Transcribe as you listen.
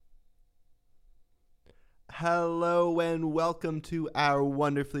Hello and welcome to our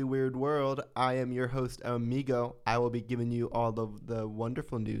wonderfully weird world. I am your host, Amigo. I will be giving you all of the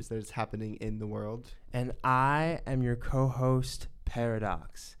wonderful news that is happening in the world. And I am your co-host,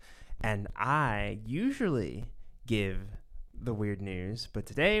 Paradox. And I usually give the weird news, but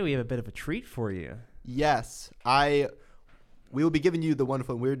today we have a bit of a treat for you. Yes, we will be giving you the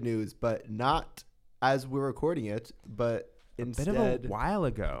wonderful and weird news, but not as we're recording it, but instead. A bit of a while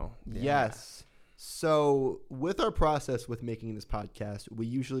ago. Yes. So with our process with making this podcast, we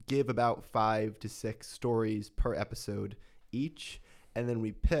usually give about 5 to 6 stories per episode each, and then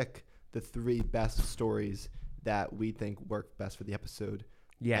we pick the 3 best stories that we think work best for the episode.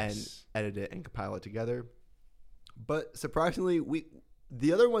 Yes. And edit it and compile it together. But surprisingly,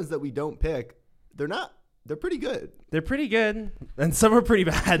 the other ones that we don't pick, they're pretty good. They're pretty good, and some are pretty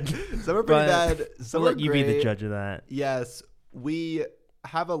bad. Some are pretty bad. Some I'll are let you great. be the judge of that. Yes, we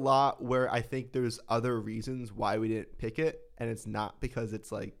have a lot where I think there's other reasons why we didn't pick it, and it's not because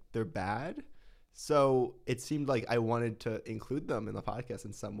it's like they're bad. So it seemed like I wanted to include them in the podcast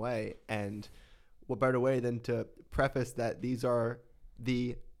in some way, and what better way than to preface that these are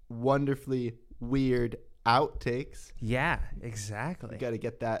the wonderfully weird outtakes. Yeah, exactly. You got to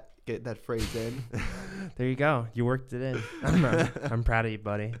get that phrase in. There you go. You worked it in. I'm proud of you,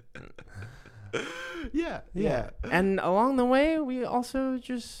 buddy. Yeah. And along the way, we also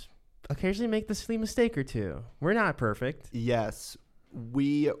just occasionally make the silly mistake or two. We're not perfect. Yes,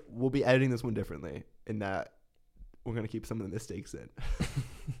 we will be editing this one differently in that we're going to keep some of the mistakes in.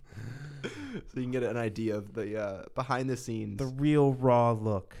 So you can get an idea of the behind the scenes. The real raw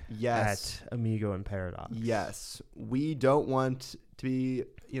look Yes. at Amigo and Paradox. Yes. We don't want to be,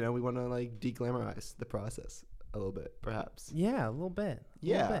 we want to like de-glamorize the process a little bit, perhaps. Yeah, a little bit.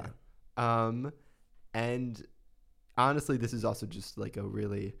 Yeah. And honestly, this is also just like a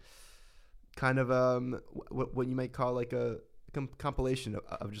really kind of what you might call like a compilation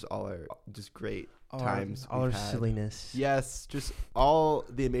of just all our just great times, all our silliness. Yes, just all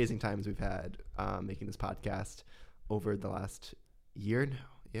the amazing times we've had making this podcast over the last year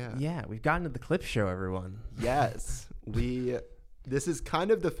now. Yeah, we've gotten to the clip show, everyone. Yes, this is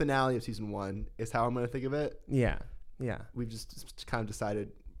kind of the finale of season 1 is how I'm going to think of it. Yeah. We've just kind of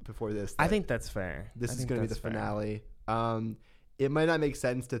decided before this. I think that's fair. This is going to be the finale. It might not make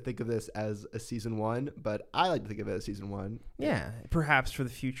sense to think of this as a season 1, but I like to think of it as season 1. Yeah, perhaps for the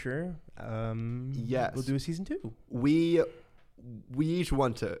future. Yes, we'll do a season 2. We each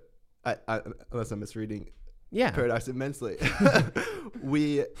want to, unless I'm misreading. Yeah, Paradox immensely.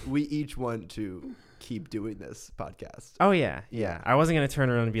 we each want to keep doing this podcast. Oh yeah. I wasn't gonna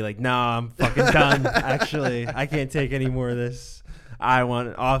turn around and be like, "No, I'm fucking done. Actually, I can't take any more of this. I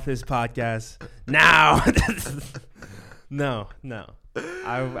want off this podcast now." No.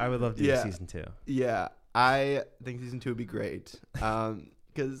 I would love to do season 2. Yeah, I think season 2 would be great.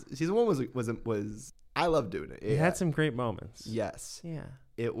 Because season 1 was I love doing it. It had some great moments. Yes. Yeah.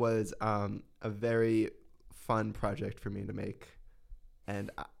 It was a very fun project for me to make,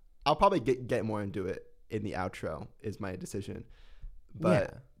 and I'll probably get more into it in the outro is my decision.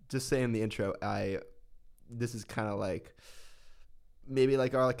 But just saying the intro, this is kind of like maybe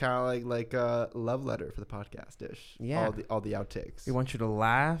like our kind of like a love letter for the podcast ish. Yeah. All the outtakes. We want you to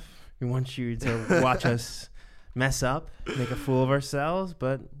laugh. We want you to watch us mess up, make a fool of ourselves,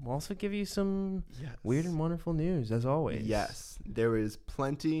 but we'll also give you some weird and wonderful news as always. Yes. There is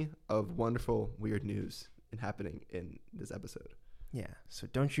plenty of wonderful weird news happening in this episode. Yeah. So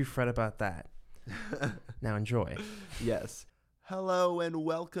don't you fret about that. Now enjoy. Yes. Hello and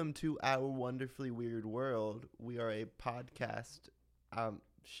welcome to our wonderfully weird world. We are a podcast.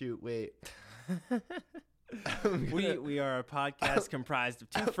 We are a podcast comprised of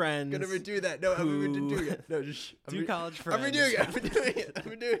 2 friends. I'm gonna redo that. No, I'm redoing it. No, just 2 college friends. I'm redoing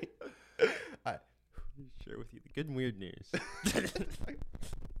it. All right. Share with you the good and weird news.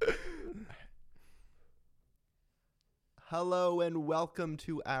 Hello and welcome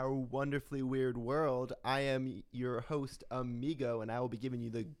to our wonderfully weird world. I am your host, Amigo, and I will be giving you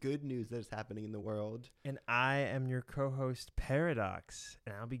the good news that is happening in the world. And I am your co-host, Paradox,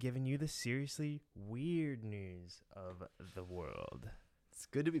 and I'll be giving you the seriously weird news of the world. It's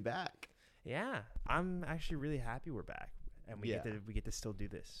good to be back. Yeah, I'm actually really happy we're back, and we get to still do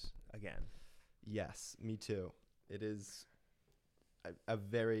this again. Yes, me too. It is a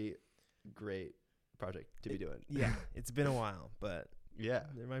very great project to be doing. Yeah, it's been a while, but yeah,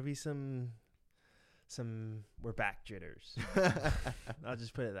 there might be some we're back jitters. I'll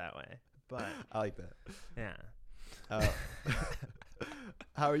just put it that way. But I like that. Yeah.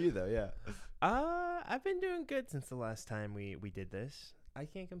 How are you though? Yeah. I've been doing good since the last time we did this. I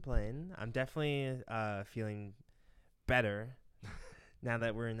can't complain. I'm definitely feeling better now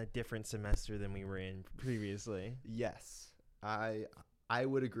that we're in a different semester than we were in previously. Yes, I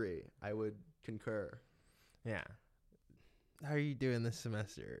would agree. I would concur. Yeah. How are you doing this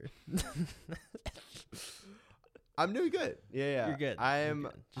semester? I'm doing good. Yeah. You're good. I'm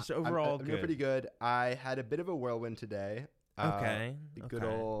You're good. Just overall I'm doing pretty good. I had a bit of a whirlwind today. Okay. Good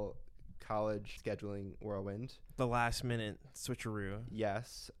old college scheduling whirlwind. The last minute switcheroo.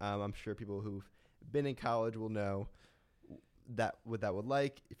 Yes. I'm sure people who've been in college will know that what that would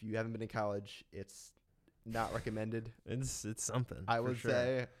like. If you haven't been in college, it's not recommended. It's something. I would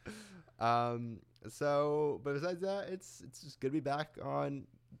say. So, but besides that, it's just good to be back on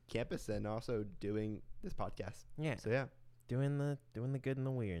campus and also doing this podcast. Yeah. So yeah, doing the good and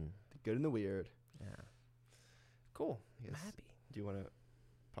the weird. the good and the weird. Yeah. Cool. I I'm guess. happy. Do you want to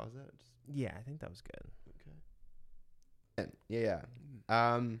pause that? Yeah, I think that was good. Okay. And, yeah.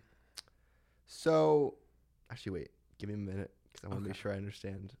 So, actually, wait. Give me a minute because I want to make sure I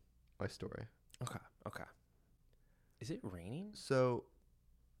understand my story. Okay. Is it raining? So,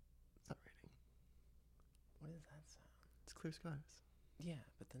 it's not raining. What is that sound? It's clear skies. Yeah,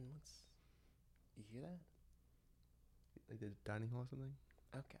 but then what's... You hear that? Like the dining hall or something?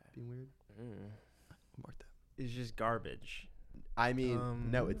 Okay. Being weird? I'll mark that. It's just garbage. I mean,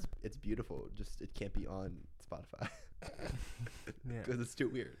 no, it's beautiful. Just it can't be on Spotify. Yeah. Because it's too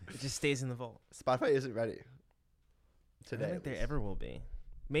weird. It just stays in the vault. Spotify isn't ready. Today. I don't think there ever will be.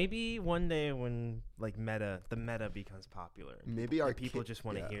 Maybe one day when like the meta becomes popular. Maybe our people just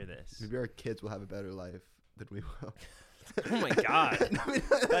want to hear this. Maybe our kids will have a better life than we will. Oh my god.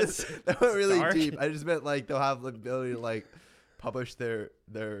 That's really dark. deep. I just meant like they'll have the ability to like publish their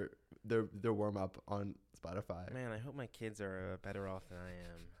warm up on Spotify. Man, I hope my kids are better off than I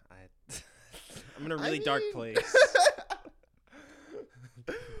am. I'm in a really dark place.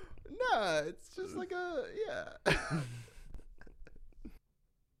 Nah, it's just like yeah.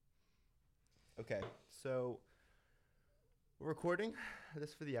 Okay, so we're recording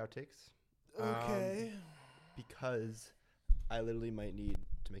this for the outtakes. Okay. Because I literally might need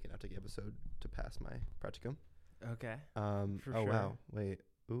to make an outtake episode to pass my practicum. Okay. Oh sure. wow! Wait.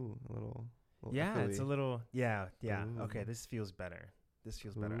 Ooh, a little Yeah, echoey. it's a little. Yeah. Ooh. Okay, this feels better. I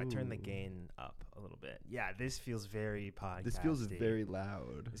turned the Ooh. gain up a little bit. Yeah, this feels very podcast. This feels very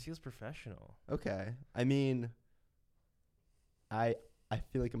loud. This feels professional. Okay. I mean, I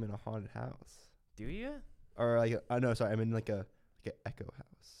feel like I'm in a haunted house. Do you? Or like no, sorry, I'm in like an echo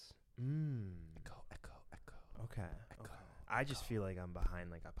house. Echo. Okay. I just feel like I'm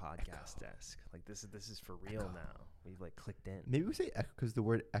behind like a podcast desk. Like this is for real now. We've like clicked in. Maybe we say echo because the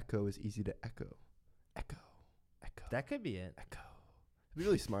word echo is easy to echo. Echo. That could be it. Echo. It'd be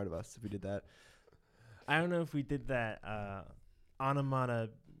really smart of us if we did that. I don't know if we did that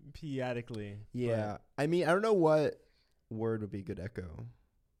onomatopoetically. Yeah. I mean, I don't know what word would be good echo.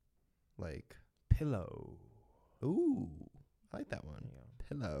 Like Pillow. ooh, I like that one. There you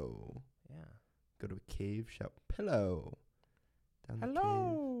go. Pillow. Yeah. Go to a cave, shout pillow. Down the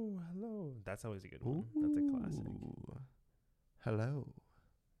Hello. That's always a good one. That's a classic. Ooh. Hello.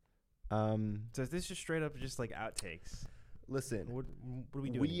 So this is straight up just like outtakes. Listen, What are we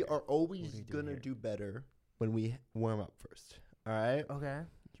doing? we are always What are we doing gonna here? do better when we warm up first. All right? Okay.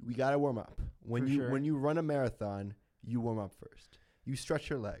 We gotta warm up. When For sure. when you run a marathon, you warm up first. You stretch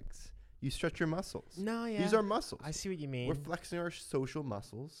your legs. You stretch your muscles. No, yeah. These are muscles. I see what you mean. We're flexing our social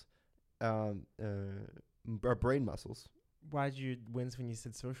muscles, our brain muscles. Why'd you wince when you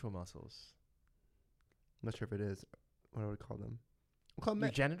said social muscles? I'm not sure if it is. What I would call them. I'll call them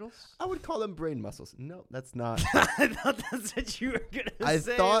Your genitals? I would call them brain muscles. No, that's not. I thought that's what you were gonna I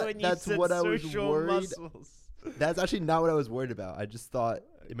say. thought when you that's said what I was social worried- muscles. That's actually not what I was worried about. I just thought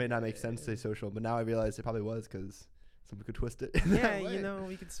it may not make sense to say social, but now I realize it probably was because someone could twist it. in Yeah, that way. you know,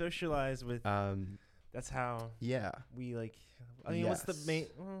 we could socialize with. That's how Yeah. we like. I mean, what's the Yes. main?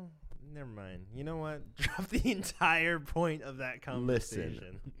 Well, never mind. You know what? Drop the entire point of that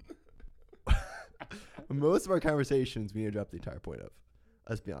conversation. Most of our conversations, we need to drop the entire point of.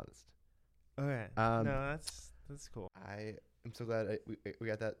 Let's be honest. Okay. Um, No, that's cool. I am so glad we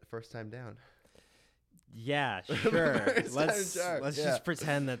got that first time down. Yeah, sure. First let's time sharp, yeah. just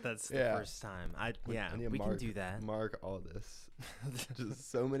pretend that that's the Yeah. first time. I need to we can mark- do that. Mark all this. Just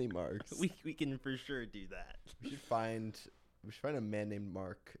so many marks. we can for sure do that. We should find a man named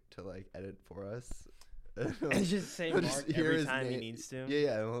Mark to like edit for us. And just say I'll Mark just hear every his time he name. needs to.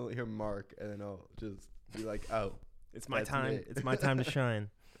 Yeah, and we'll hear Mark, and then I'll just be like, "Oh, It's my That's time. me. It's my time to shine.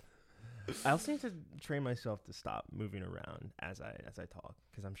 I also need to train myself to stop moving around as I talk,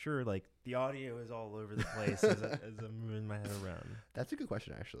 because I'm sure like the audio is all over the place as I'm moving my head around. That's a good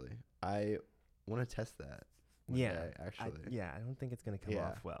question, actually. I want to test that. Yeah, day, actually. I don't think it's gonna come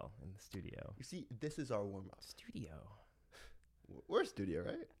off well in the studio. You see, this is our warm up. Studio. We're a studio,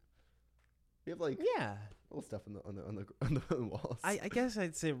 right? We have like little stuff on the walls. I guess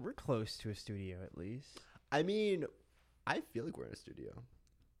I'd say we're close to a studio at least. I mean, I feel like we're in a studio,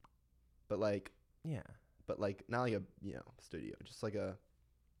 but like not like a studio, just like a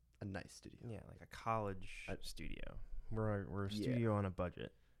nice studio. Yeah, like a college studio. We're a studio on a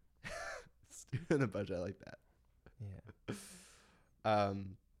budget. Studio on a budget. I like that. Yeah.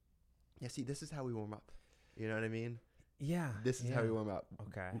 Yeah. See, this is how we warm up. You know what I mean? Yeah. This is how we warm up.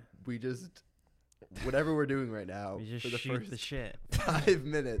 Okay. We just whatever we're doing right now we just for the shoot first the shit. 5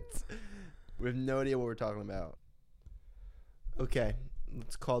 minutes. We have no idea what we're talking about. Okay,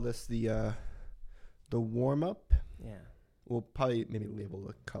 let's call this the warm up. Yeah. We'll probably maybe label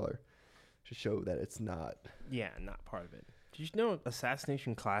the color to show that it's not. Yeah, not part of it. Did you know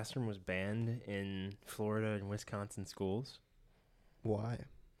Assassination Classroom was banned in Florida and Wisconsin schools? Why?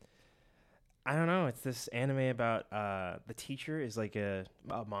 I don't know. It's this anime about the teacher is like a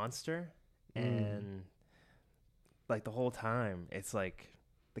monster, and like the whole time it's like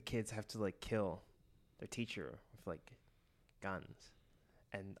the kids have to like kill their teacher with like guns,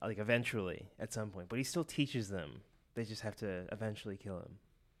 and like eventually at some point, but he still teaches them. They just have to eventually kill him.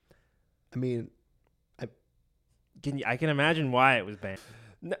 I mean, I can imagine why it was banned.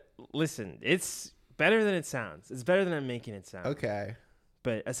 No, listen, it's better than it sounds. It's better than I'm making it sound. okay.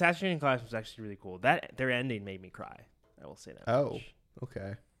 But Assassination Classroom was actually really cool. Their ending made me cry. I will say that. Oh,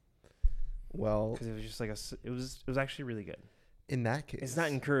 okay. Well, because it was just like it was actually really good. In that case, it's not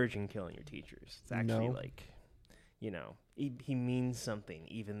encouraging killing your teachers. It's actually like, he means something,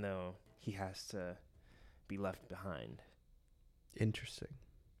 even though he has to be left behind. Interesting.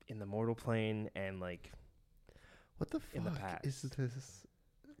 In the mortal plane and like, what the fuck in the past. is this?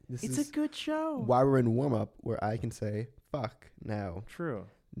 It's a good show. Why we're in warm up, where I can say fuck now. True.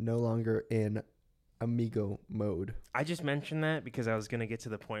 No longer in amigo mode. I just mentioned that because I was gonna get to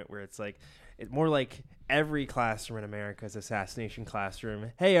the point where it's like, it's more like every classroom in America is Assassination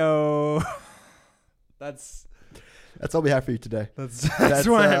Classroom. Heyo. That's all we have for you today. That's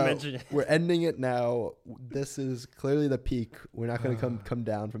why I mentioned it. We're ending it now. This is clearly the peak. We're not going to come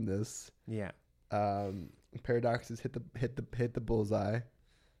down from this. Yeah. Paradoxes hit the bullseye,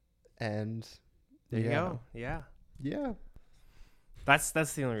 and there you go. Yeah. Yeah. That's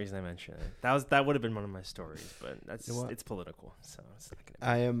the only reason I mentioned it. That would have been one of my stories, but it's political, so it's not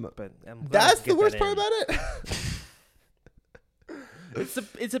gonna be. That's the worst part about it.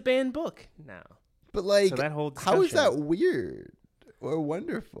 It's a banned book now. But like, so that whole how is that weird or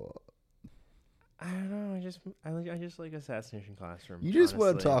wonderful? I don't know. I just like Assassination Classroom. You just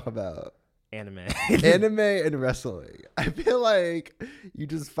want to talk about anime, and wrestling. I feel like you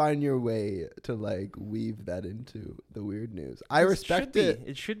just find your way to like weave that into the weird news. I respect it.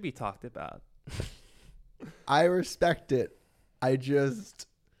 It should be talked about. I respect it. I feel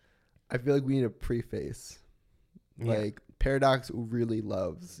like we need a preface. Like Paradox really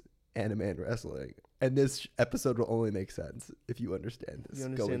loves anime and wrestling, and this episode will only make sense if you understand this. You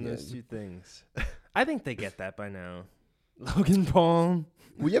understand those two things. I think they get that by now. Logan Paul.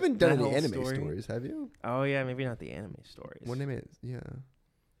 We haven't done any anime stories, have you? Oh yeah, maybe not the anime stories. What anime is? Yeah.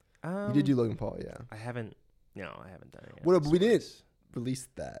 You did do Logan Paul, yeah. I haven't. No, I haven't done it. But we didn't release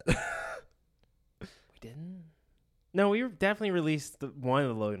that. We didn't. No, we definitely released one of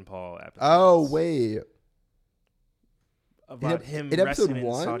the Logan Paul episodes. Oh wait. About him wrestling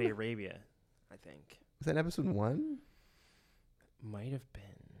in Saudi Arabia, I think. Was that in episode 1? Might have been.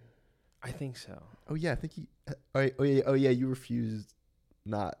 I think so. Oh yeah, I think he. Oh yeah, you refused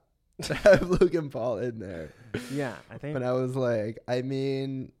not to have Logan Paul in there. Yeah, I think. But I was like, I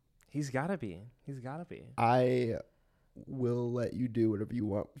mean, he's gotta be. I will let you do whatever you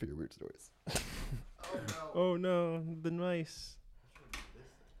want for your weird stories. Oh no, the mice.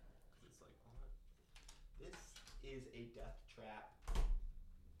 This is a death trap.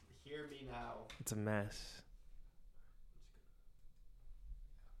 Hear me now. It's a mess.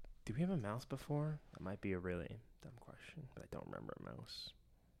 Do we have a mouse before? That might be a really dumb question, but I don't remember a mouse.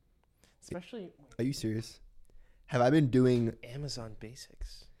 Especially. Are you serious? Have I been doing Amazon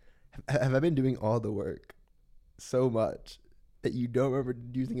Basics? Have I been doing all the work so much that you don't remember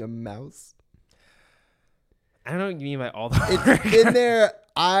using a mouse? I don't know what you mean by all the work. It's in there.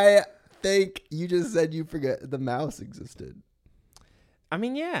 I think you just said you forget the mouse existed. I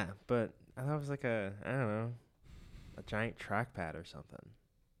mean, yeah, but I thought it was like I don't know, a giant trackpad or something.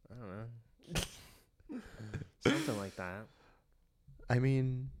 I don't know. Something like that. I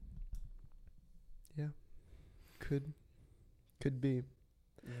mean, yeah, could be.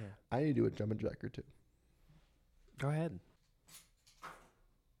 Yeah. I need to do a jumping jack or two. Go ahead.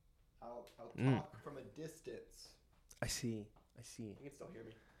 I'll Mm. talk from a distance. I see. You can still hear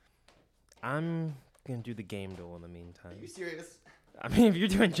me. I'm going to do the game duel in the meantime. Are you serious? I mean, if you're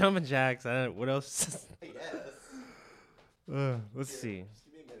doing jumping jacks, what else? Yes. Let's see. Just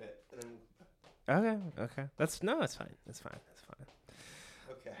give me a minute. And then, Okay. That's fine. That's fine.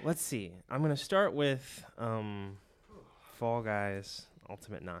 okay. Let's see. I'm going to start with Fall Guys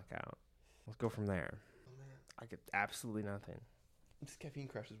Ultimate Knockout. Let's go from there. Oh, man. I get absolutely nothing. This caffeine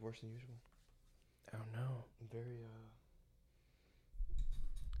crash is worse than usual. Oh, no. I'm very,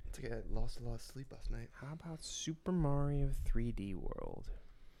 it's like I lost a lot of sleep last night. How about Super Mario 3D World?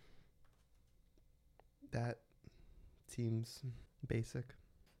 That seems basic.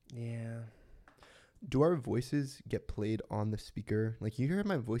 Yeah. Do our voices get played on the speaker? Like, you hear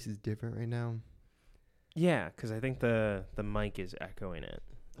my voice is different right now? Yeah, because I think the mic is echoing it.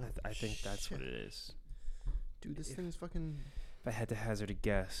 I think that's what it is. Dude, this thing's fucking... If I had to hazard a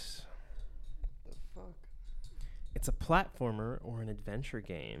guess. The fuck? It's a platformer or an adventure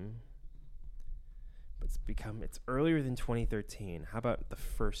game. But it's earlier than 2013. How about the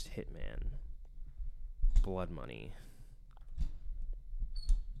first Hitman? Blood Money.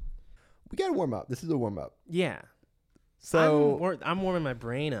 We gotta warm up. This is a warm up. Yeah. So I'm warming my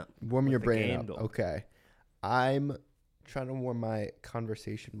brain up. warm your the brain game up. duel. Okay. I'm trying to warm my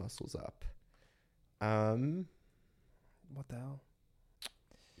conversation muscles up. What the hell?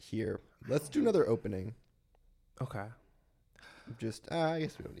 Here. Let's do another opening. Okay. Just I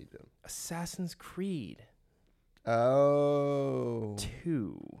guess we don't need to. Assassin's Creed Oh.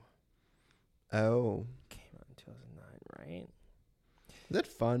 2 Oh. came out in 2009, right? Is that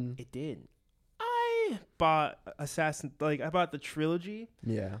fun? It did. I bought I bought the trilogy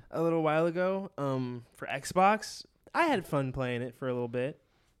Yeah. a little while ago for Xbox. I had fun playing it for a little bit.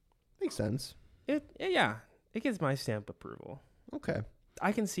 Makes sense. It gets my stamp approval. Okay.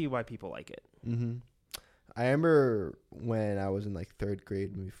 I can see why people like it. Mm-hmm. I remember when I was in like 3rd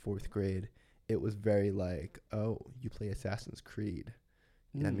grade, maybe 4th grade, it was very like, oh, you play Assassin's Creed.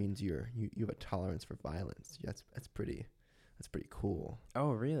 That means you have a tolerance for violence. Yeah, that's pretty cool.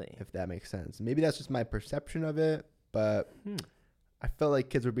 Oh, really? If that makes sense. Maybe that's just my perception of it, but I felt like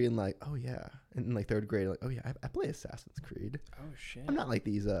kids were being like, oh yeah, and in like 3rd grade, like, oh yeah, I play Assassin's Creed. Oh shit. I'm not like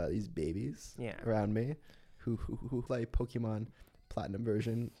these babies around me who play Pokemon Platinum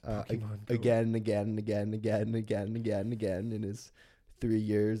version Pokemon Go. again and again and again and again and again and again and again in his 3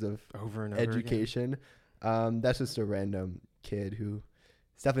 years of over and over education. That's just a random kid who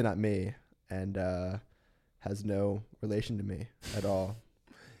it's definitely not me and has no relation to me at all.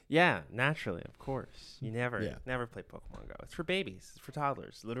 Yeah, naturally, of course. You never play Pokemon Go. It's for babies. It's for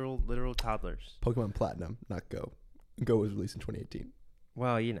toddlers. Literal toddlers. Pokemon Platinum, not Go. Go was released in 2018.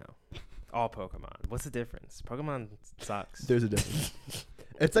 Well, all Pokemon. What's the difference? Pokemon sucks. There's a difference.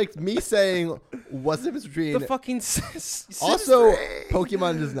 It's like me saying, what's the difference between... The fucking Also,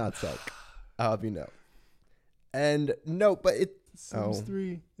 Pokemon does not suck. I'll have you know. And no, but it... Sims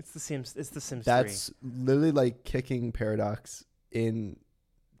 3. It's the Sims 3. That's literally like kicking Paradox in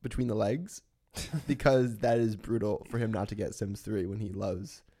between the legs because that is brutal for him not to get Sims 3 when he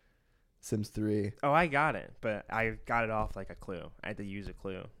loves Sims 3. Oh, I got it, but I got it off like a clue. I had to use a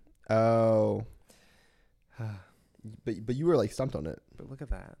clue. Oh. But you were like stumped on it. But look at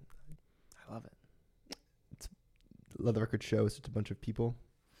that. I love it. Let the record show it's just a bunch of people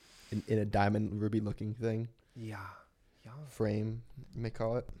in a diamond ruby looking thing. Yeah. Frame, you may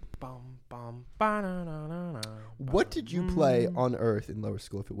call it. Bum, bum, ba-na-na-na-na, What did you play on Earth in lower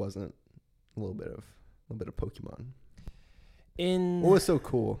school if it wasn't a little bit of Pokemon? In What was so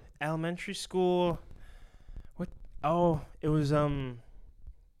cool? elementary school, what? Oh, it was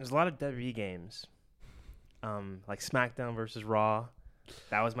there's a lot of WWE games, like SmackDown versus Raw.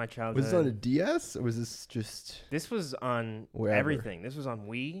 That was my childhood. Was this on a DS or was this just? This was on wherever? Everything. This was on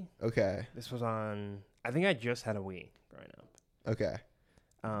Wii. Okay. This was on. I think I just had a Wii growing up. Okay.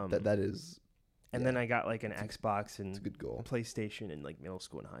 That is. And then I got like an Xbox and it's a good goal. PlayStation in like middle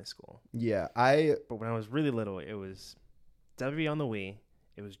school and high school. Yeah, But when I was really little, it was WWE on the Wii.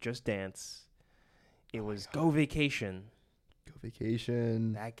 It was Just Dance. It was Go Vacation. Go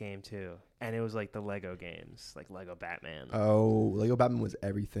Vacation. That game too. And it was like the Lego games, like Lego Batman. Oh, Lego Batman was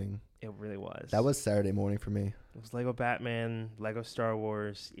everything. It really was. That was Saturday morning for me. It was Lego Batman, Lego Star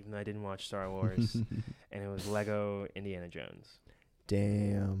Wars, even though I didn't watch Star Wars. And it was Lego Indiana Jones.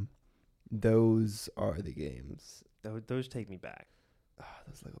 Damn. Those are the games. Those take me back.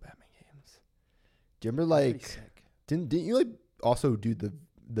 those Lego Batman games. Do you remember Pretty like sick. didn't you like also do the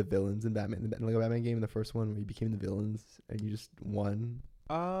villains in Batman, the Lego Batman game, in the first one where you became the villains and you just won?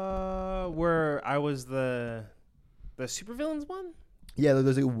 Where I was the supervillains one? Yeah,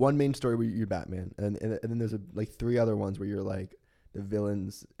 there's like one main story where you're Batman, and then there's like 3 other ones where you're like the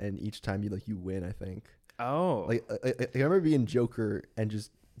villains, and each time you win, I think. Oh. Like I remember being Joker and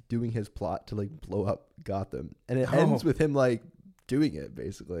just doing his plot to like blow up Gotham, and it ends with him like doing it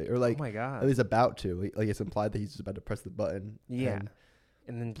basically, or like oh my god. at least about to. Like it's implied that he's just about to press the button. Yeah.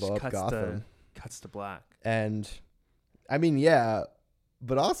 And then blow just up Gotham. cuts to black. And I mean, yeah,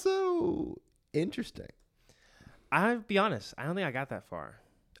 but also interesting. I'll be honest, I don't think I got that far.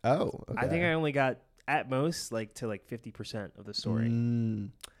 Oh, okay. I think I only got at most like to like 50% of the story.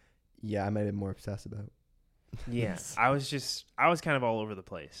 Yeah, I might have been more obsessed about. Yeah. I was kind of all over the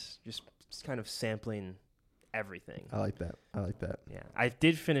place. Just kind of sampling everything. I like that. Yeah. I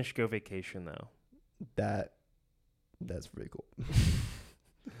did finish Go Vacation though. That's pretty cool.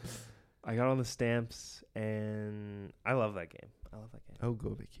 I got all the stamps and I love that game. Oh,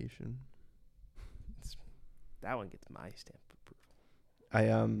 Go Vacation. That one gets my stamp of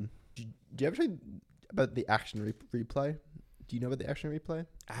approval. Do you ever try about the action replay? Do you know about the action replay?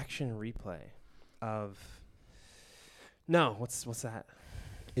 Action replay of no, what's that?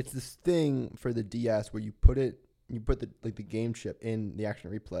 It's this thing for the DS where you put the game chip in the action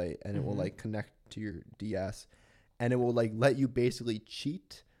replay, and it will like connect to your DS, and it will like let you basically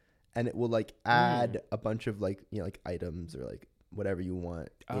cheat, and it will like add a bunch of like like items or like whatever you want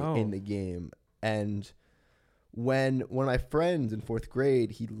in the game. And when one of my friends in 4th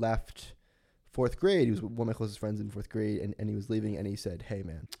grade, he left 4th grade. He was one of my closest friends in 4th grade, and he was leaving, and he said, "Hey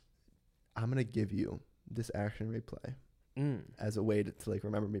man, I'm gonna give you this action replay as a way to like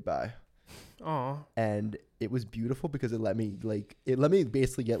remember me by." Aw. And it was beautiful because it let me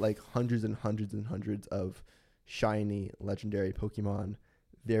basically get like hundreds and hundreds and hundreds of shiny legendary Pokemon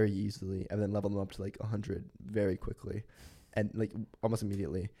very easily, and then level them up to like 100 very quickly and like almost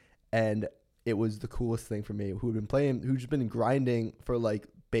immediately. And it was the coolest thing for me, who'd just been grinding for like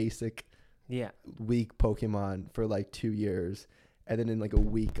basic weak Pokemon for like 2 years, and then in like a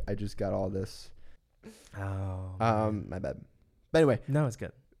week I just got all this. My bad. But anyway, no, it's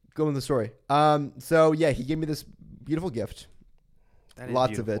good. Go with the story. So yeah, he gave me this beautiful gift.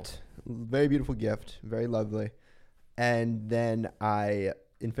 Lots of it. Very beautiful gift. Very lovely. And then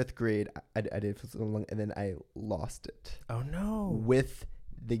in 5th grade, I did it for so long, and then I lost it. Oh no! With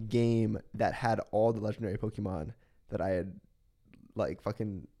the game that had all the legendary Pokemon that I had like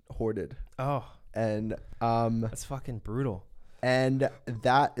fucking hoarded. Oh. And that's fucking brutal. And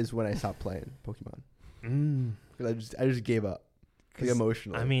that is when I stopped playing Pokemon. Because I just gave up. Like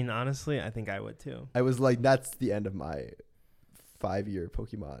emotionally. I mean, honestly, I think I would too. I was like, that's the end of my 5-year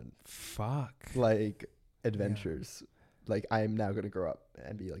Pokemon. Fuck. Like adventures. Yeah. Like I am now gonna grow up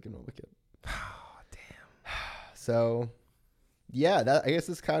and be like a normal kid. Oh damn. So yeah, that I guess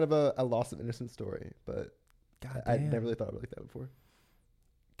it's kind of a loss of innocence story, but I never really thought of it like that before.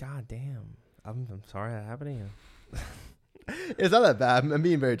 God damn. I'm sorry that happened to you. It's not that bad. I'm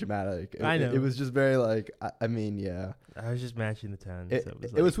being very dramatic. I know. It was just very like, I mean, yeah. I was just matching the 10.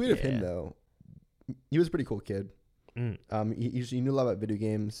 It was sweet of him though. He was a pretty cool kid. He knew a lot about video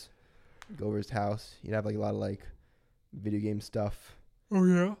games. Go over his house. He'd have like a lot of like video game stuff. Oh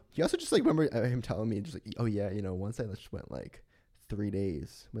yeah. He also just like remember him telling me just like, oh yeah, once I just went like 3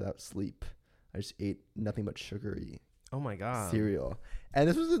 days without sleep. I just ate nothing but sugary. Oh my god. Cereal. And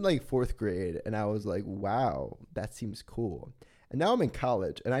this was in like 4th grade, and I was like, wow, that seems cool. And now I'm in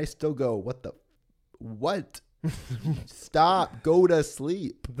college, and I still go, what? Stop. Go to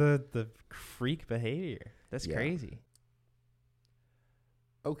sleep. The freak behavior. That's crazy.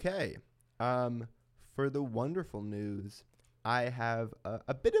 Okay. For the wonderful news, I have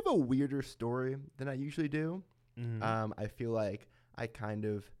a bit of a weirder story than I usually do. I feel like I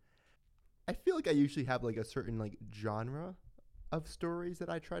usually have like a certain like genre of stories that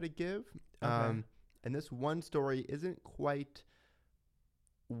I try to give. Okay. And this one story isn't quite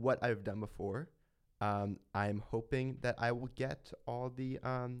what I've done before. I'm hoping that I will get all the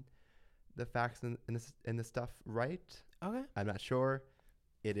facts and the stuff right. Okay. I'm not sure.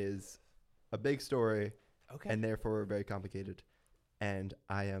 It is a big story. Okay. And therefore very complicated. And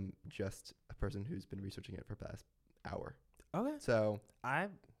I am just a person who's been researching it for the past hour. Okay. So I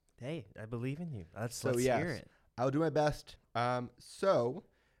believe in you. Let's hear it. I'll do my best. So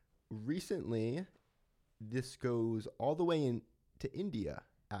recently, this goes all the way into India,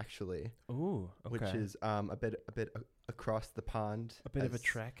 actually. Ooh, okay. Which is a bit across the pond. A bit of a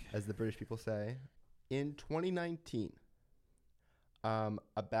trek, as the British people say. In 2019,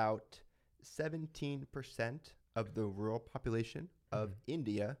 About 17% of the rural population of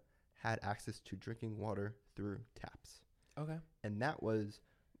India had access to drinking water through taps. Okay. And that was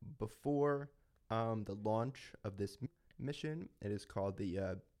before the launch of this mission. It is called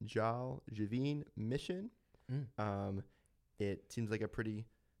the Jal Jeevan mission. It seems like a pretty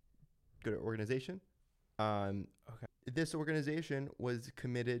good organization. Okay. This organization was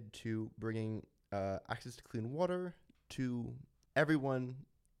committed to bringing access to clean water to everyone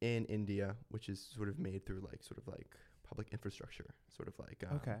in India, which is sort of made through like public infrastructure, sort of like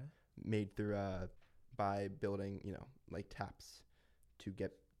made through by building, like taps to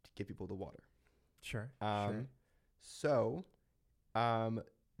give people the water. Sure. So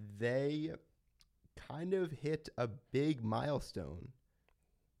they kind of hit a big milestone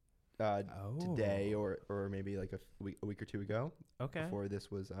today, or maybe like a week or two ago. Okay. Before this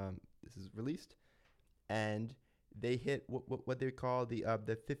is released, and they hit what they call the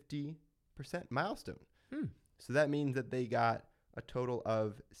 50% milestone. So that means that they got a total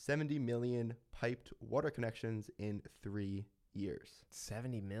of 70 million piped water connections in 3 years.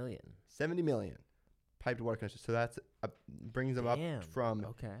 70 million. 70 million piped water connections. So that's brings them up from.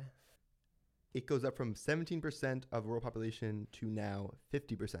 Okay. It goes up from 17% of the rural population to now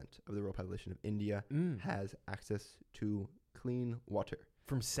 50% of the rural population of India has access to clean water.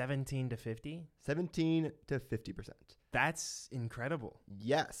 From 17 to 50? 17 to 50%. That's incredible.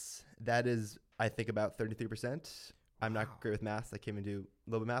 Yes. That is, I think, about 33%. I'm not great with math. I came into a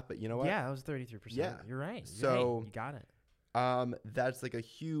little bit of math, but you know what? Yeah, that was 33%. Yeah. You're right. So you got it. That's like a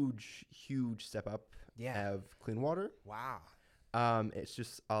huge, huge step up of clean water. Wow. It's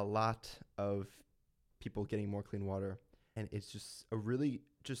just a lot of people getting more clean water, and it's just a really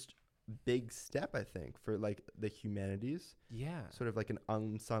just big step, I think, for like the humanities. Yeah. Sort of like an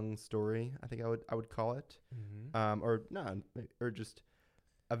unsung story, I think I would call it. Or just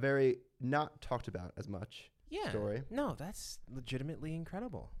a very not talked about as much story. No, that's legitimately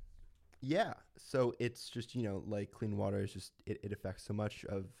incredible. Yeah. So it's just, like clean water is just it affects so much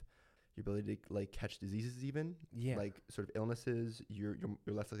of your ability to like catch diseases, even like sort of illnesses. You're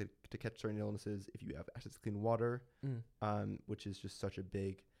less likely to catch certain illnesses if you have access to clean water, which is just such a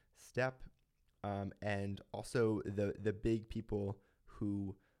big step. And also the big people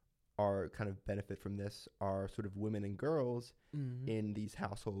who are kind of benefit from this are sort of women and girls in these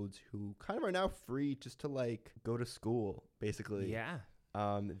households who kind of are now free just to like go to school, basically. Yeah.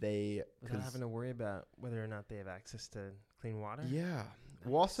 They without having to worry about whether or not they have access to clean water. Yeah. Nice.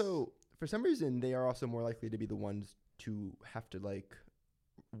 Well, also for some reason they are also more likely to be the ones to have to like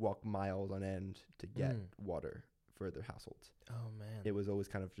walk miles on end to get water for their households. Oh man. It was always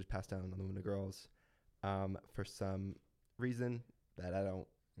kind of just passed down on the women and girls for some reason that I don't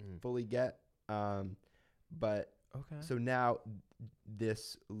fully get. But so now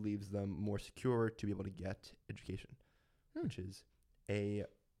this leaves them more secure to be able to get education, which is a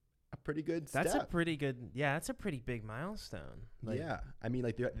pretty good step. That's a pretty good, that's a pretty big milestone. Like, yeah. I mean,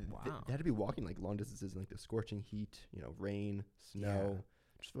 like, they had to be walking, like, long distances in, like, the scorching heat, rain, snow,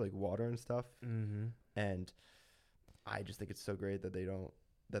 just for, like, water and stuff. Mm-hmm. And I just think it's so great that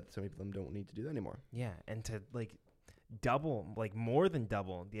that so many of them don't need to do that anymore. Yeah, and to, like, more than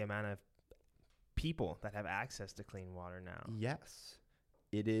double the amount of people that have access to clean water now. Yes.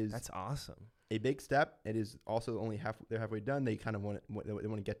 It is. That's awesome. A big step. It is also only they're halfway done. They kind of want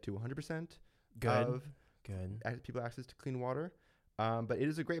to get to 100% of people access to clean water. But it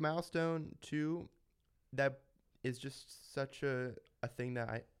is a great milestone too. That is just such a thing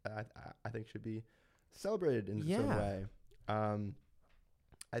that I think should be celebrated in some way.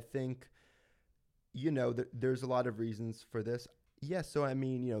 I think there's a lot of reasons for this. Yes. So I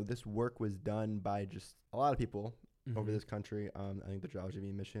mean, this work was done by just a lot of people over this country. I think the Jal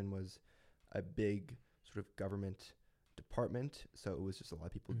Jeevan mission was a big sort of government department. So it was just a lot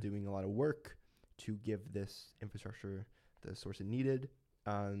of people doing a lot of work to give this infrastructure the source it needed.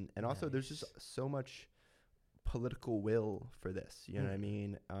 And also there's just so much political will for this, you know what I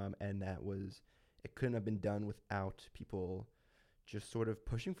mean? And it couldn't have been done without people just sort of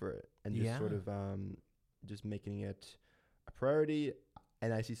pushing for it and just sort of just making it a priority.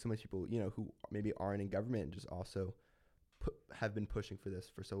 And I see so many people, who maybe aren't in government and just also have been pushing for this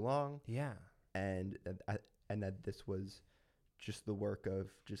for so long. Yeah. And that this was just the work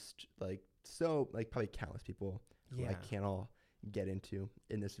of just probably countless people who I can't all get into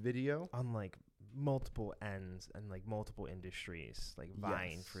in this video. On like multiple ends and like multiple industries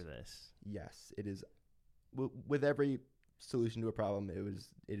vying for this. Yes, it is. With every solution to a problem,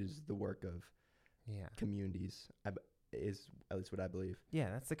 it is the work of communities. is at least what I believe. Yeah,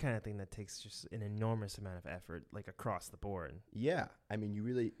 that's the kind of thing that takes just an enormous amount of effort, like across the board. Yeah, I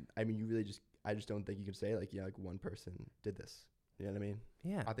mean, I just don't think you could say like, like one person did this. You know what I mean?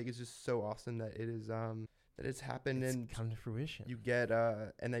 Yeah, I think it's just so awesome that it is that it's happened and come to fruition. You get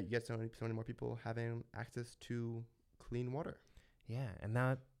and that you get so many more people having access to clean water. Yeah, and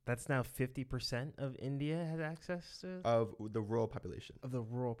that's now 50% of India has access to Of the rural population.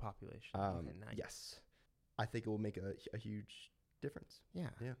 Okay, nice. Yes, I think it will make a huge difference. Yeah.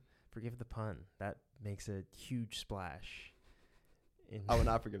 Forgive the pun. That makes a huge splash. I will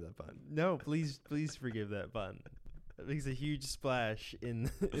not forgive that pun. No, please forgive that pun. That makes a huge splash in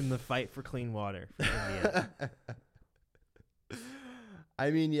the fight for clean water for India.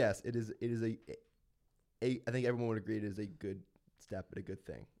 I mean, yes, it is a I think everyone would agree it is a good step and a good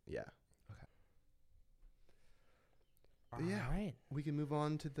thing. Yeah. Okay. Yeah. All right. We can move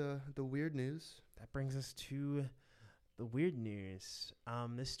on to the weird news. That brings us to the weird news.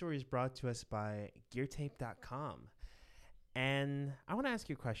 This story is brought to us by GearTape.com. And I want to ask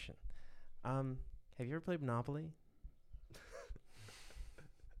you a question. Have you ever played Monopoly?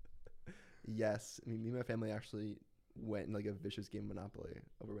 Yes. I mean, me and my family actually went in like a vicious game of Monopoly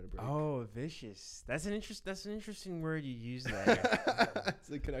over winter break. Oh, vicious. That's an interesting word you use there. Does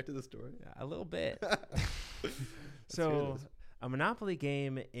it connect to the story? Yeah, a little bit. So, a Monopoly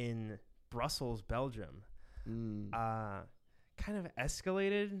game in Brussels, Belgium, kind of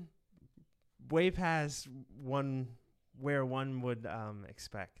escalated way past where one would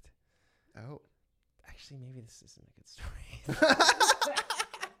expect. Oh. Actually, maybe this isn't a good story.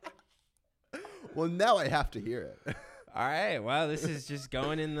 Well, now I have to hear it. All right. Well, this is just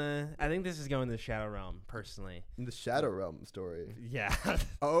going I think this is going to the Shadow Realm, personally. In the Shadow Realm story. Yeah.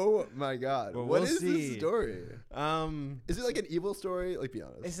 Oh my God. Well, what we'll is see. this story? Is it like an evil story? Like, be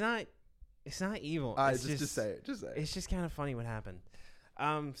honest. It's not evil. Just say it. Just say it. It's just kind of funny what happened.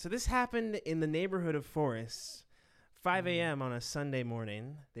 So this happened in the neighborhood of Forest, 5 a.m. on a Sunday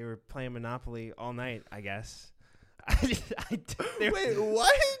morning. They were playing Monopoly all night, I guess. Wait,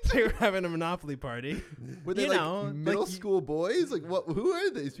 what? They were having a Monopoly party. Were they middle school boys? Like, what? Who are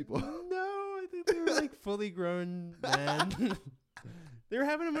these people? No, I think they were like fully grown men. They were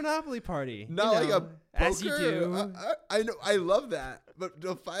having a Monopoly party. Not like a poker? As you do. I know. I love that. But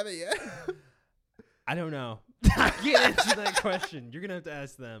till 5 a.m.? I don't know. I can't answer that question. You're gonna have to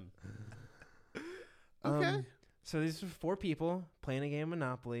ask them. Okay. So these were 4 people playing a game of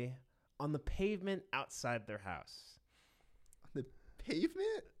Monopoly on the pavement outside their house. On the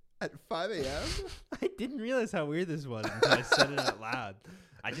pavement at 5 a.m.? I didn't realize how weird this was until I said it out loud.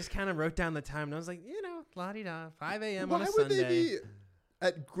 I just kind of wrote down the time and I was like, la-di-da, 5 a.m. on a Sunday. Why would they be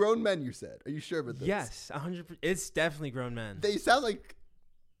at grown men, you said? Are you sure about this? Yes, 100%. It's definitely grown men. They sound like,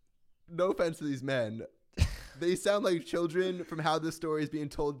 no offense to these men, they sound like children from how this story is being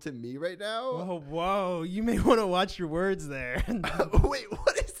told to me right now. Whoa. You may want to watch your words there. Wait,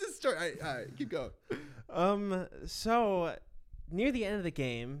 what is this story? All right, keep going. So near the end of the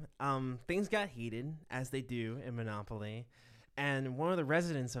game, things got heated, as they do in Monopoly, and one of the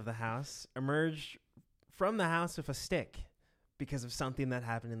residents of the house emerged from the house with a stick because of something that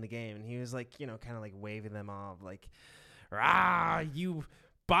happened in the game. And he was like, kind of like waving them off, like, you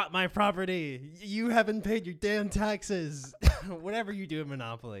bought my property. You haven't paid your damn taxes. Whatever you do in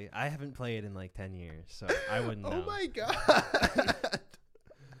Monopoly. I haven't played in like 10 years, so I wouldn't know. Oh my God.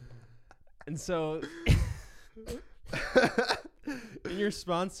 And so in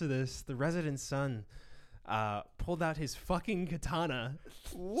response to this, the resident's son pulled out his fucking katana.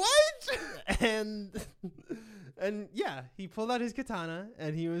 What? And yeah, he pulled out his katana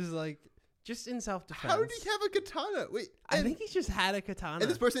and he was like, just in self-defense. How did he have a katana? Wait, I think he just had a katana. And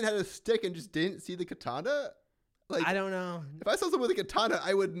this person had a stick and just didn't see the katana? Like, I don't know. If I saw someone with a katana,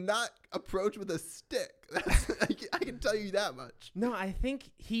 I would not approach with a stick. I can tell you that much. No, I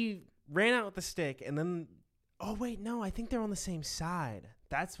think he ran out with the stick and then... Oh, wait, no. I think they're on the same side.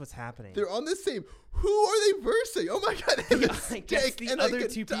 That's what's happening. They're on the same... Who are they versing? Oh, my God. They have a stick and other a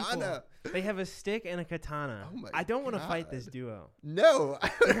two katana. People. They have a stick and a katana. Oh my I don't want to God. fight this duo. No.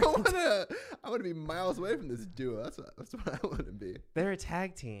 I don't want to... I want to be miles away from this duo. That's what I want to be. They're a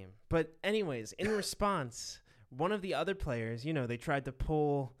tag team. But anyways, in response, one of the other players, they tried to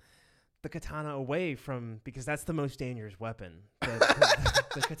pull the katana away from... Because that's the most dangerous weapon.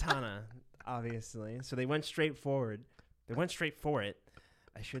 The katana, obviously. So they went straight forward. They went straight for it,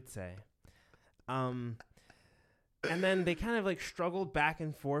 I should say. And then they kind of like struggled back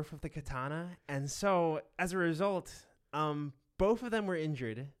and forth with the katana. And so as a result, both of them were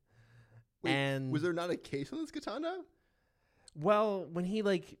injured. Wait, and was there not a case on this katana? Well, when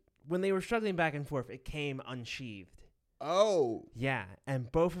they were struggling back and forth, it came unsheathed. Oh. Yeah,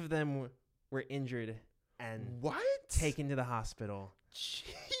 and both of them were injured and What? taken to the hospital.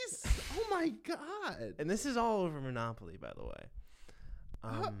 Jeez. Oh my god. And this is all over Monopoly, by the way.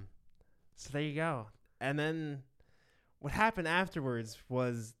 So there you go. And then what happened afterwards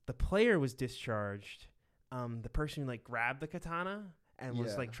was the player was discharged. The person who like grabbed the katana and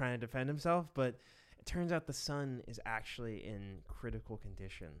was like trying to defend himself, but it turns out the son is actually in critical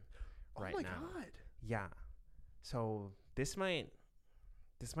condition right now. Oh my god. Yeah. So this might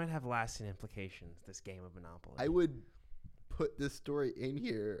have lasting implications, this game of Monopoly. I would put this story in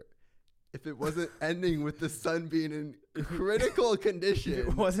here if it wasn't ending with the son being in critical condition.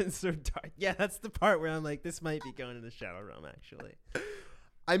 It wasn't so dark. Yeah, that's the part where I'm like, this might be going to the Shadow Realm, actually.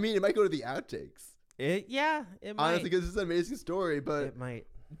 I mean, it might go to the outtakes. It might. Honestly, because it's an amazing story, but... It might.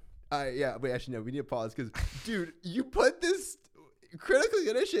 Yeah, wait, actually, no, we need to pause, because, dude, you put this critical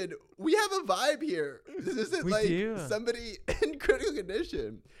condition. We have a vibe here. This isn't somebody in critical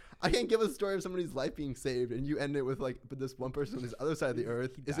condition. I can't give a story of somebody's life being saved, and you end it with but this one person on this other side of the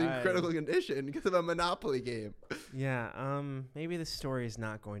earth is in critical condition because of a Monopoly game. Yeah, maybe the story is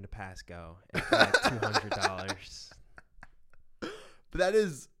not going to pass go at $200. But that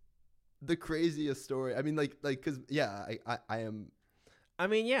is the craziest story. I mean, because I am. I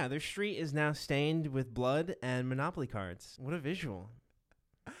mean, yeah, their street is now stained with blood and Monopoly cards. What a visual.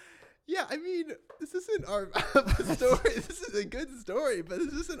 Yeah, I mean, this isn't our story. This is a good story, but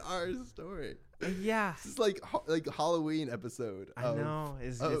this isn't our story. Yeah. This is like Halloween episode. I know.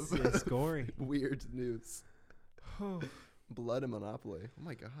 It's gory. Weird news. Blood and Monopoly. Oh,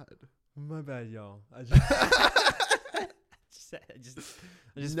 my God. My bad, y'all. I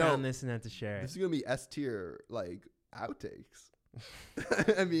just No, found this and had to share it. This is going to be S tier, outtakes.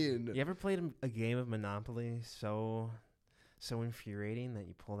 I mean. You ever played a game of Monopoly so infuriating that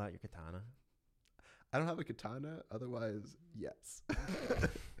you pulled out your katana? I don't have a katana. Otherwise, yes.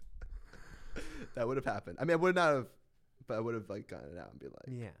 That would have happened. I mean, I would not have, but I would have gotten it out and be like,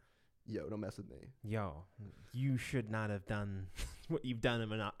 yeah, yo, don't mess with me. Yo, you should not have done what you've done in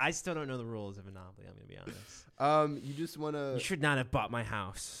Monopoly. I still don't know the rules of Monopoly. I'm gonna be honest. You just wanna. You should not have bought my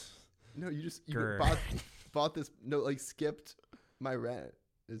house. No, you bought this. No, skipped my rent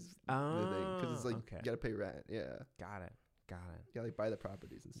is the thing because it's okay. You gotta pay rent. Yeah, got it. You gotta buy the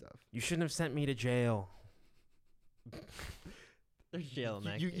properties and stuff. You shouldn't have sent me to jail. There's jail in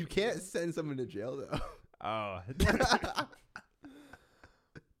that game. You can't send someone to jail though. Oh.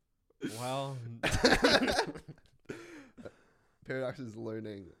 Well. Paradox is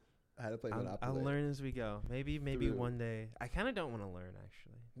learning how to play Monopoly. I'll learn as we go. Maybe one day. I kind of don't want to learn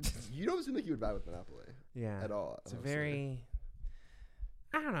actually. You don't seem like you would vibe with Monopoly. Yeah. At all. It's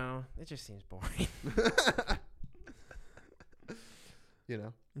I don't know. It just seems boring. You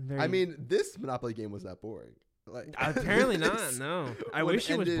know, I mean, this Monopoly game was not boring. Apparently not. No, I wish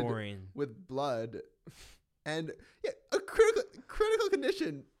it was boring. With blood, and a critical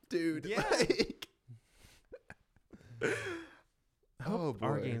condition, dude. Yeah. Oh boy.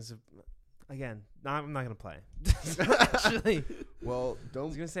 Our games. Again, I'm not gonna play. Actually, well, don't. I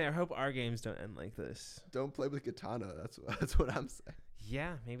was gonna say, I hope our games don't end like this. Don't play with katana. That's what I'm saying.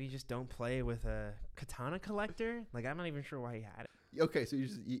 Yeah, maybe just don't play with a katana collector. I'm not even sure why he had it. Okay, so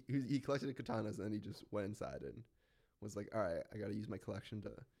he collected katanas and then he just went inside and was like, all right, I got to use my collection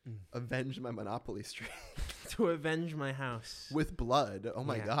to avenge my Monopoly streak. To avenge my house. With blood. Oh,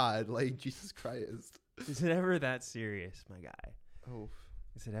 my God. Jesus Christ. Is it ever that serious, my guy? Oh.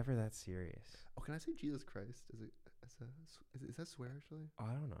 Is it ever that serious? Oh, can I say Jesus Christ? Is that swear, actually? Oh,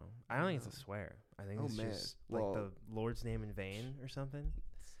 I don't know. I don't think it's a swear. I think it's just the Lord's name in vain or something.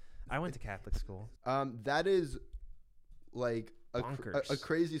 I went to Catholic school. That is a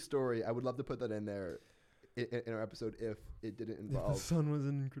crazy story. I would love to put that in there in our episode if it didn't involve the son was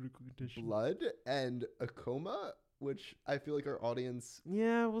in critical condition, blood, and a coma, which I feel like our audience.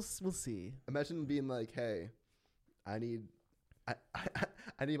 Yeah, we'll see. Imagine being like, "Hey, I need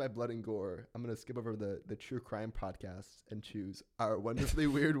my blood and gore. I'm gonna skip over the true crime podcast and choose Our Wonderfully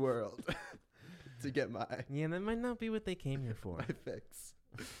Weird World to get my that might not be what they came here for. My fix.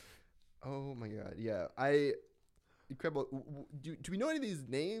 Oh my God, yeah, incredible. Do we know any of these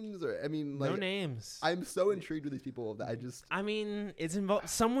names? Or no names. I'm so intrigued with these people that it's involved.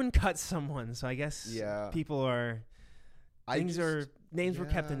 Someone cut someone, so I guess people are. Names were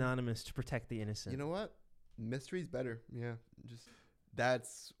kept anonymous to protect the innocent. You know what? Mystery's better. Yeah,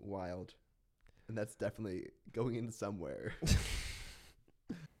 that's wild, and that's definitely going in somewhere.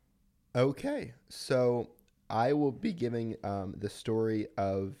 Okay, so I will be giving the story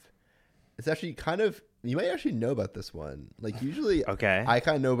of. It's actually kind of. You might actually know about this one. Usually, okay, I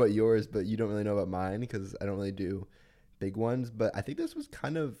kind of know about yours, but you don't really know about mine because I don't really do big ones, but I think this was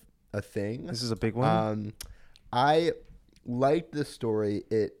kind of a thing. This is a big one. I liked the story.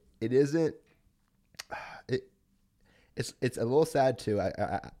 It isn't. It's a little sad too.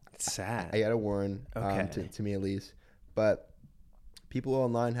 It's sad. I gotta warn. Okay. To me at least, but people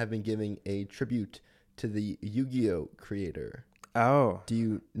online have been giving a tribute to the Yu-Gi-Oh creator. Oh. Do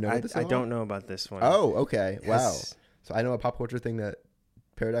you know this? I don't know about this one. Oh, okay. Wow. So I know a pop culture thing that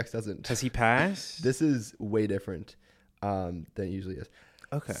Paradox doesn't. Has he passed? This is way different than it usually is.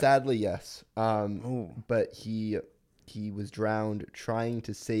 Okay. Sadly, yes. But he was drowned trying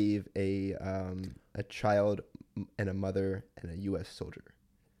to save a child and a mother and a U.S. soldier.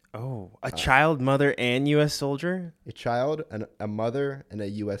 Oh, a child, mother, and U.S. soldier? A child, and a mother, and a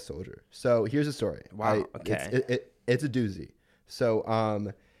U.S. soldier. So here's the story. Wow. Okay. It's a doozy. So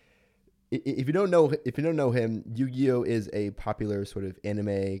if you don't know him, Yu-Gi-Oh is a popular sort of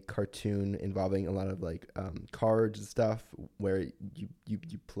anime cartoon involving a lot of like cards and stuff where you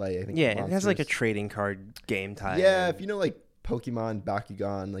play. I think. Yeah, monsters. it has like a trading card game type. Yeah, if you know like Pokemon,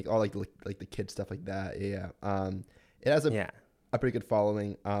 Bakugan, like all like the kid stuff like that. Yeah. It has a pretty good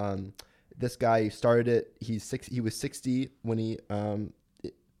following. This guy started it. He was 60 when he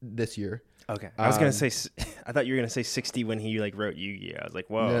this year. Okay. I was gonna say. I thought you were gonna say 60 when he like wrote Yu-Gi-Oh. I was like,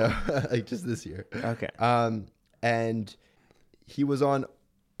 whoa. No, like just this year. Okay. And he was on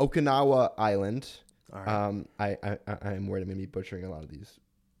Okinawa Island. All right. I am worried I'm gonna be butchering a lot of these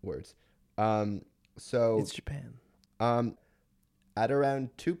words. So it's Japan. At around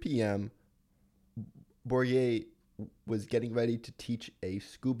 2 p.m., Bourget was getting ready to teach a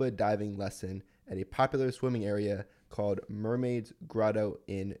scuba diving lesson at a popular swimming area called Mermaid's Grotto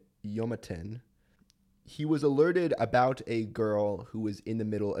in Yomaten. He was alerted about a girl who was in the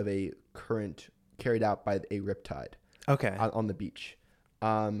middle of a current carried out by a riptide. Okay. On the beach.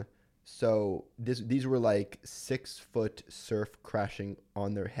 So these were like 6-foot surf crashing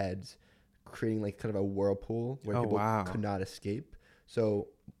on their heads, creating like kind of a whirlpool where people could not escape. So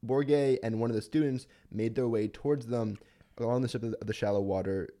Bourget and one of the students made their way towards them along the strip of the shallow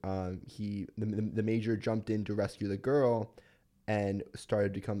water. The major jumped in to rescue the girl and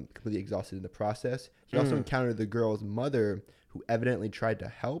started to become completely exhausted in the process. He also encountered the girl's mother, who evidently tried to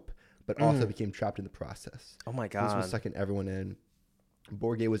help, but also became trapped in the process. Oh my God. This was sucking everyone in.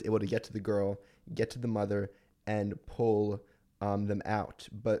 Bourget was able to get to the girl, get to the mother, and pull them out.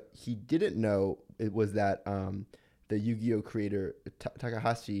 But he didn't know it was that the Yu-Gi-Oh creator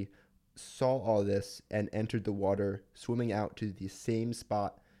Takahashi saw all this and entered the water, swimming out to the same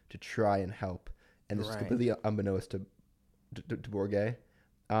spot to try and help. And this is completely unbeknownst to Bourget.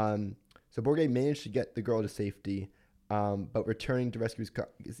 So Bourget managed to get the girl to safety, but returning to rescue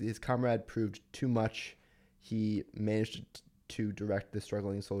his comrade proved too much. He managed to direct the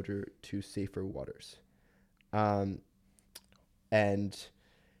struggling soldier to safer waters. And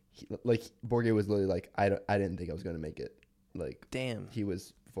Bourget was literally like, I didn't think I was going to make it. Like, damn. He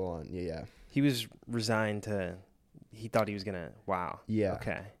was full on. Yeah. He was resigned to, he thought he was going to, wow. Yeah.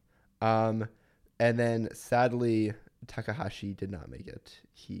 Okay. And then sadly, Takahashi did not make it.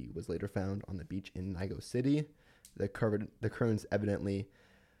 He was later found on the beach in Naigo City. The currents evidently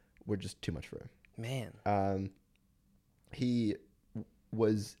were just too much for him. Man. He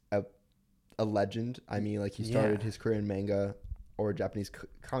was a legend. I mean, like, he started his career in manga or Japanese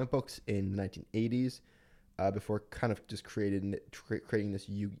comic books in the 1980s before kind of just creating this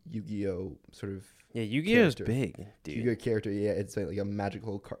Yu-Gi-Oh sort of Yu-Gi-Oh is big, dude. Yu-Gi-Oh character, it's like a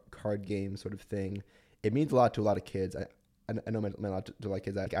magical card game sort of thing. It means a lot to a lot of kids. I know it meant a lot to a lot of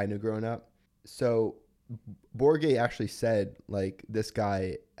kids I knew growing up. So Bourget actually said, like, this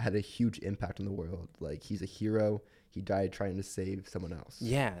guy had a huge impact on the world. Like, he's a hero. He died trying to save someone else.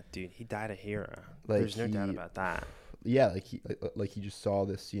 Yeah, dude, he died a hero. Like, there's no doubt about that. Yeah, like he just saw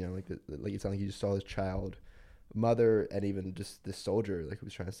this, like it sounded like he just saw his child, mother, and even just this soldier, like, who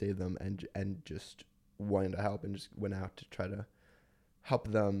was trying to save them, and just wanted to help, and just went out to try to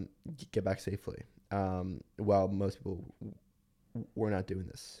help them get back safely. While most people were not doing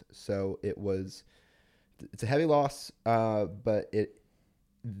this, so it's a heavy loss. But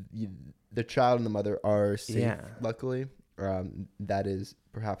the child and the mother are safe, luckily. That is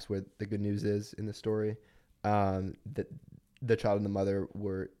perhaps where the good news is in the story. That the child and the mother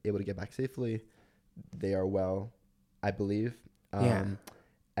were able to get back safely. They are well, I believe.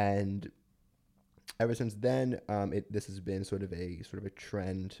 And ever since then, this has been sort of a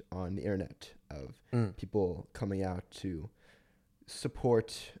trend on the internet of people coming out to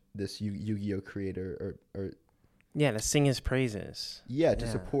support this Yu-Gi-Oh creator or to sing his praises. To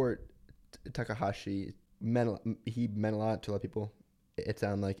support Takahashi. He meant a lot to a lot of people. it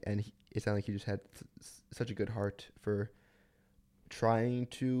sounded like, and it sounded like he just had such a good heart for trying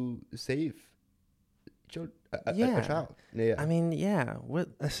to save a Yeah. child. Yeah. I mean, yeah, what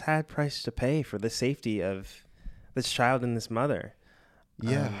a sad price to pay for the safety of this child and this mother.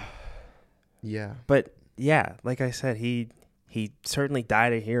 Yeah. Um, Yeah. But yeah, like I said, he certainly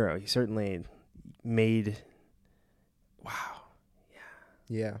died a hero. He certainly made. Wow.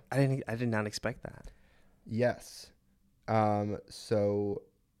 Yeah. I did not expect that. Yes. So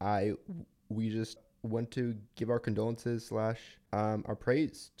we just want to give our condolences / our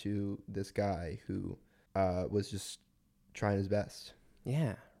praise to this guy who was just trying his best.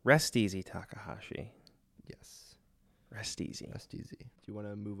 Yeah. Rest easy, Takahashi. Yes. Rest easy. Rest easy. Do you want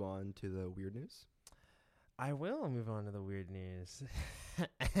to move on to the weird news? I will move on to the weird news.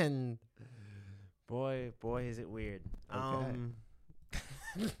 And boy, is it weird. Okay.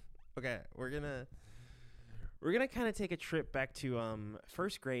 Okay, we're gonna kind of take a trip back to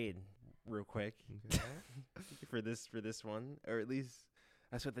first grade real quick. Okay. for this one, or at least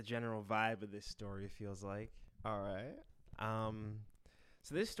that's what the general vibe of this story feels like. All right.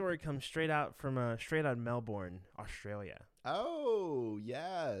 So this story comes straight out of Melbourne, Australia. Oh,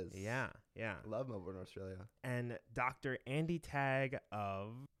 yes. Yeah. I love Melbourne, Australia. And Dr. Andy Tagg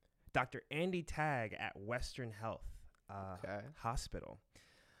at Western Health Hospital.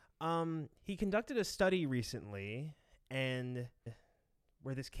 He conducted a study recently, and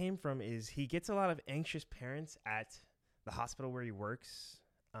where this came from is he gets a lot of anxious parents at the hospital where he works,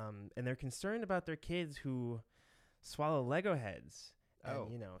 and they're concerned about their kids who swallow Lego heads. Oh.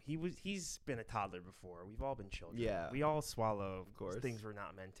 And, he's been a toddler before. We've all been children. Yeah. We all swallow Of course. things we're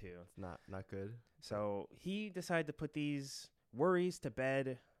not meant to. It's not good. So he decided to put these worries to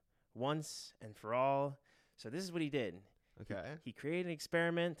bed once and for all. So this is what he did. Okay. He created an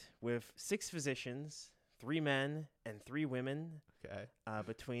experiment with 6 physicians, 3 men and 3 women, Okay.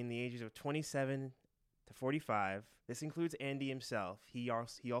 between the ages of 27 to 45. This includes Andy himself. He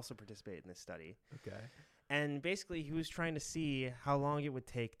also participated in this study. Okay. And basically, he was trying to see how long it would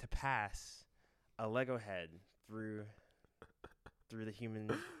take to pass a Lego head through the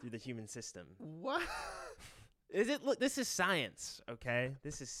human system. What? Look, this is science, okay?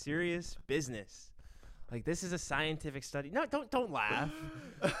 This is serious business. Like, this is a scientific study. No, don't laugh.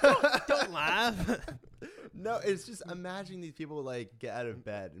 don't laugh. No, it's just imagining these people like get out of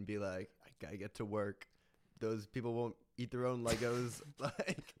bed and be like, I gotta get to work. Those people won't eat their own Legos.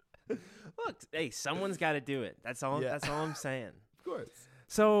 Like, Look, hey, someone's got to do it. That's all. Yeah. That's all I'm saying. of course.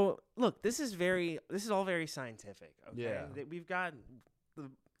 So, look, this is all very scientific. Okay, Yeah. We've got the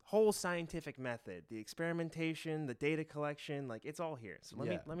whole scientific method, the experimentation, the data collection. Like, it's all here. So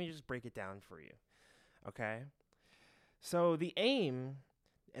let me just break it down for you. Okay. So the aim,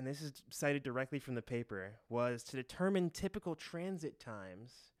 and this is cited directly from the paper, was to determine typical transit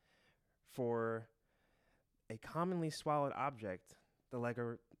times for a commonly swallowed object, the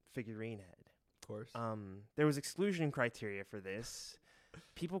Lego figurine head. Of course. There was exclusion criteria for this.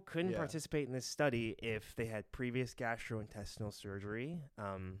 People couldn't participate in this study if they had previous gastrointestinal surgery.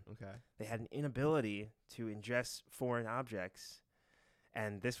 Okay. They had an inability to ingest foreign objects.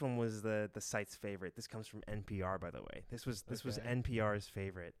 And this one was the site's favorite. This comes from NPR, by the way. This was NPR's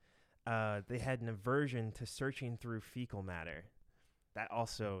favorite. They had an aversion to searching through fecal matter. That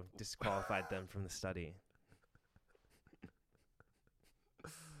also disqualified them from the study.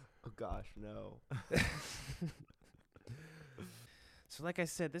 Oh gosh, no. So like I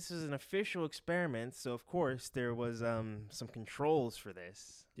said, this is an official experiment. So of course there was some controls for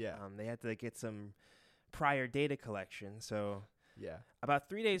this. Yeah. They had to get some prior data collection. So Yeah. about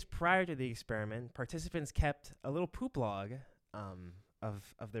 3 days prior to the experiment, participants kept a little poop log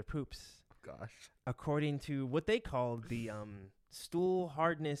of their poops, Gosh. according to what they called the stool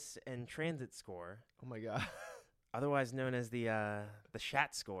hardness and transit score, Oh my god. otherwise known as the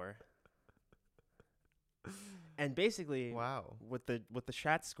SHAT score. And basically, Wow. what the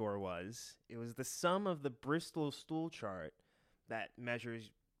SHAT score was, it was the sum of the Bristol stool chart that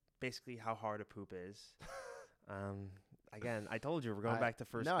measures basically how hard a poop is. Again, I told you we're going back to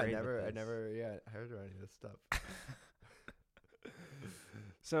first grade. I never heard of any of this stuff.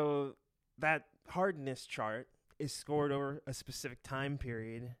 So that hardness chart is scored over a specific time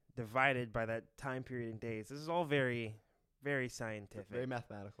period, divided by that time period in days. This is all very, very scientific. Very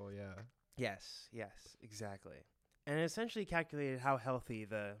mathematical, yeah. Yes, exactly. And it essentially calculated how healthy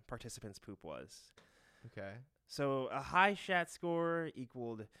the participant's poop was. Okay. So a high SHAT score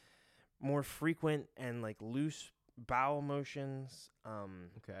equaled more frequent and like loose bowel motions.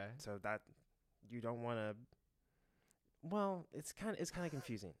 Okay. So that you don't want to. Well, it's kind of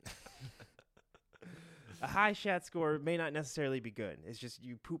confusing. A high SHAT score may not necessarily be good. It's just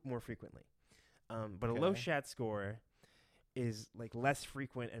you poop more frequently. But a low SHAT score is like less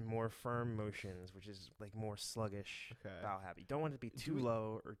frequent and more firm motions, which is like more sluggish bowel habit. You don't want it to be too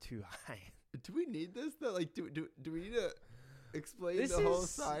low or too high. Do we need this though? Like, do we need to explain the whole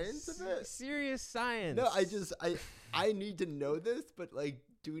science of it? Serious science. No, I need to know this, but like,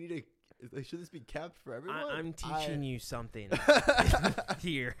 do we need to? Like, should this be kept for everyone? I'm teaching you something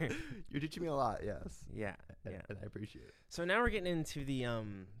here. You're teaching me a lot. Yes. Yeah. And I appreciate it. So now we're getting into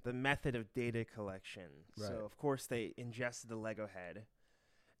the method of data collection. Right. So of course they ingested the Lego head,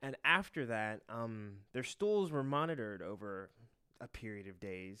 and after that, their stools were monitored over a period of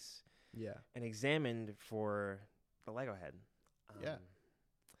days. Yeah. And examined for the Lego head. Yeah.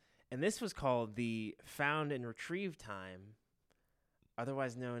 And this was called the found and retrieve time,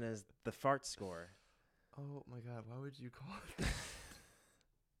 otherwise known as the fart score. Oh my God! Why would you call it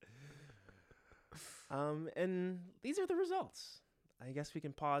that? And these are the results. I guess we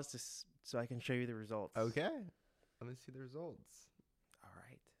can pause so I can show you the results. Okay. Let me see the results. All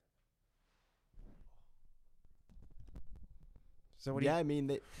right. So what do you... I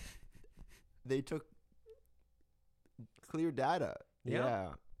mean they took clear data.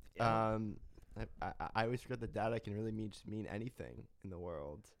 Yeah. I always forget that data can really mean anything in the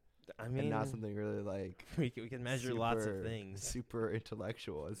world. I mean, and not something really like we can measure lots of things. Super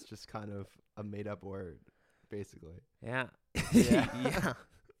intellectual. It's just kind of a made up word, basically. Yeah. Yeah.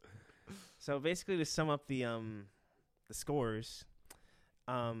 So basically, to sum up the scores,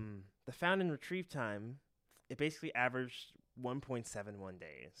 the found and retrieve time, it basically averaged 1.71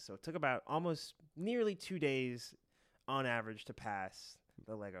 days. So it took about almost nearly 2 days on average to pass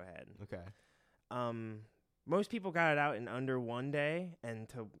the Lego head. Okay. Most people got it out in under 1 day and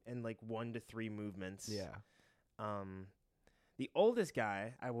like 1 to 3 movements. Yeah. The oldest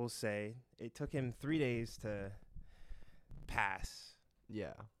guy, I will say, it took him 3 days to pass.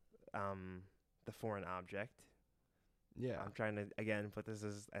 Yeah. The foreign object. Yeah. I'm trying to again put this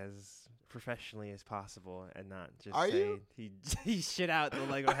as professionally as possible and not just Are say you? he shit out the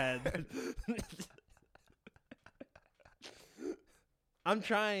Lego head. I'm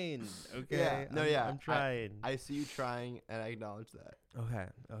trying. Okay. Yeah. No. I'm trying. I see you trying, and I acknowledge that. Okay.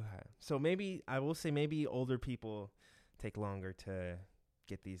 So maybe I will say maybe older people take longer to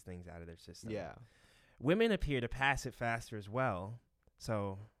get these things out of their system. Yeah. Women appear to pass it faster as well.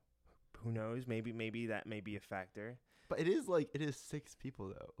 So who knows? Maybe that may be a factor. But it is 6 people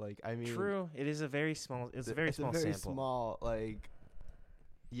though. Like, I mean, true. It is a very small. It's a very small sample. Small. Like,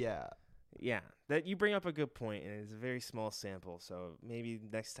 yeah. Yeah, that you bring up a good point, and it's a very small sample. So maybe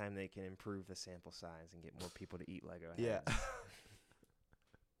next time they can improve the sample size and get more people to eat Lego heads. Yeah. I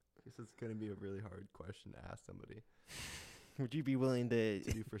guess it's gonna be a really hard question to ask somebody. Would you be willing to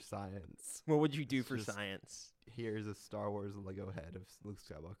do for science? What would you do for science? Here's a Star Wars Lego head of Luke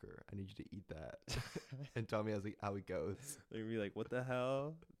Skywalker. I need you to eat that and tell me how it goes. They'd be like, "What the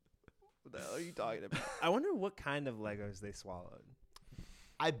hell? What the hell are you talking about?" I wonder what kind of Legos they swallowed.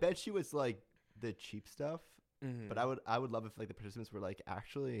 I bet you it's like the cheap stuff, Mm-hmm. but I would love if like the participants were like,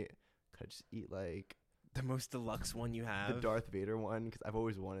 actually, could I just eat like the most deluxe one you have, the Darth Vader one, because I've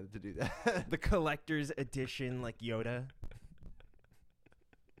always wanted to do that. The collector's edition, like Yoda.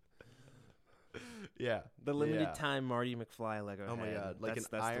 Yeah, the limited time Marty McFly Lego. Oh my head. God, like that's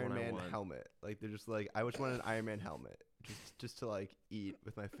an Iron Man helmet. Like they're just like, I just want an Iron Man helmet, just to like eat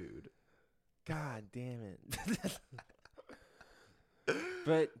with my food. God damn it.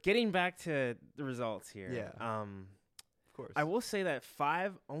 But getting back to the results here. Yeah. Of course. I will say that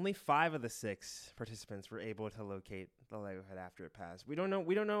only 5 of the 6 participants were able to locate the Lego head after it passed. We don't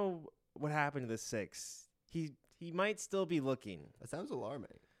know what happened to the 6. He might still be looking. That sounds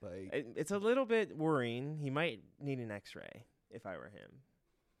alarming. Like it's a little bit worrying. He might need an X-ray if I were him.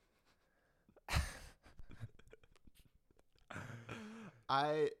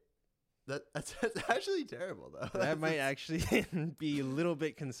 That's actually terrible though. That might actually be a little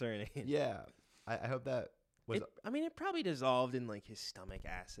bit concerning. Yeah, I hope that was. It probably dissolved in like his stomach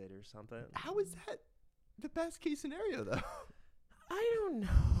acid or something. How is that the best case scenario though? I don't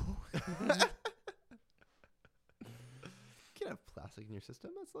know. You can't have plastic in your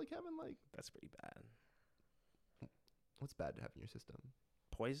system. That's like having like. That's pretty bad. What's bad to have in your system?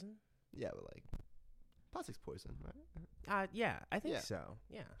 Poison? Yeah, but like. Plastic's poison, right? Yeah, I think so.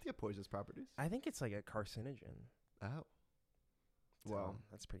 Yeah. It's got poisonous properties. I think it's like a carcinogen. Oh. So, well,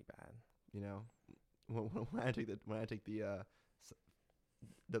 that's pretty bad. You know, when I take the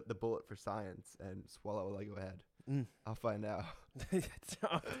bullet for science and swallow a Lego head. I'll find out.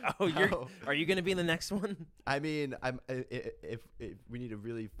 Are you gonna be in the next one? I mean, if we need to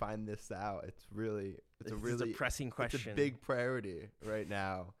really find this out, it's a pressing question. It's a big priority right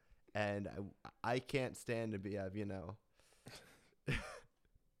now, and I can't stand to to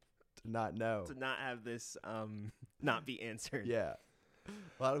not know, to not have this not be answered. Yeah,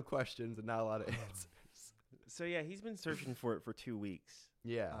 a lot of questions and not a lot of answers. So yeah, he's been searching for it for 2 weeks.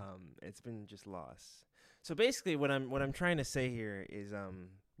 Yeah, it's been just lost. So basically, what I'm trying to say here is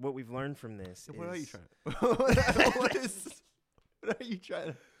what we've learned from this. What are you trying? What are you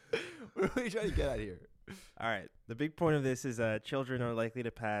trying to get at here? All right. The big point of this is children are likely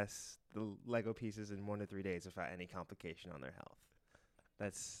to pass the Lego pieces in 1 to 3 days without any complication on their health.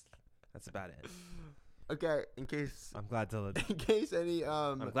 That's about it. Okay, in case I'm glad to let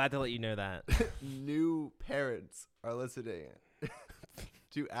you know that new parents are listening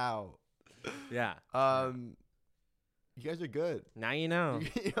to Ow. Yeah. You guys are good. Now you know.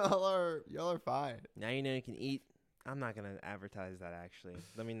 y'all are fine. Now you know you can eat. I'm not gonna advertise that actually.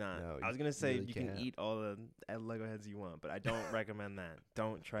 Let me not. No, I was gonna say really you can't. can eat all the Lego heads you want, but I don't recommend that.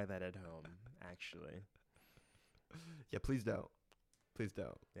 Don't try that at home. Actually. Yeah, please don't. Please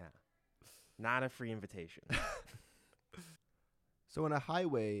don't. Yeah. Not a free invitation. So on a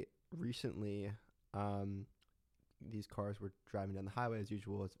highway recently, these cars were driving down the highway as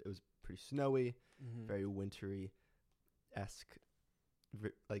usual. It was pretty snowy, very wintry-esque,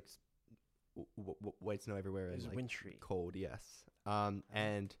 like white snow everywhere. It was and wintry. Cold, yes.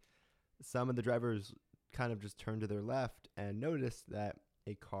 And some of the drivers kind of just turned to their left and noticed that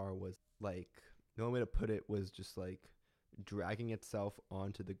a car was like, the only way to put it was just like dragging itself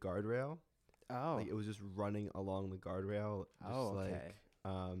onto the guardrail. Oh. Like it was just running along the guardrail. Just okay.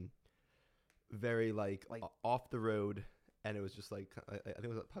 Very like off the road, and it was just like I think it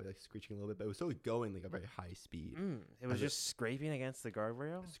was probably like screeching a little bit, but it was still going like a very high speed. It was just scraping against the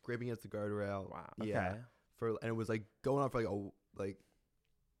guardrail. Scraping against the guardrail. Wow. Yeah. Okay. And it was like going on for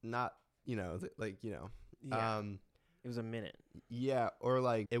not Yeah. It was a minute. Yeah, or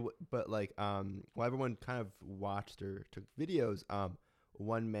like but like while everyone kind of watched or took videos,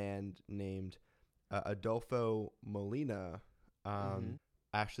 one man named Adolfo Molina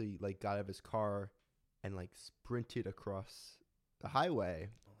actually like got out of his car and like sprinted across the highway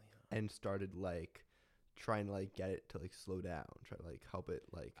and started like trying to like get it to like slow down, try to like help it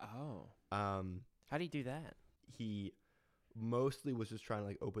like. How do you do that? He mostly was just trying to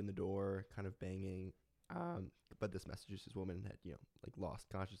like open the door, kind of banging. But this Massachusetts woman had like lost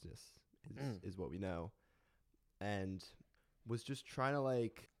consciousness is what we know, and was just trying to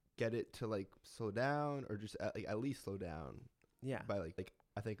like get it to like slow down or just at least slow down. Yeah. By like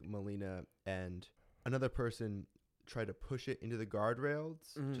I think Molina and another person tried to push it into the guardrails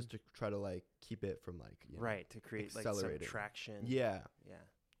just to try to like keep it from like right, to create like some traction. Yeah. Yeah.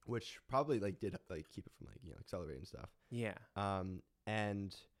 Which probably like did like keep it from like accelerating stuff. Yeah.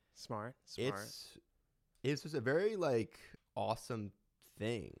 And smart. It's just a very like awesome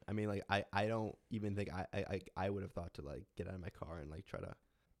thing. I mean, like I don't even think I would have thought to like get out of my car and like try to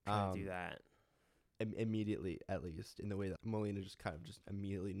do that immediately, at least in the way that Molina just kind of just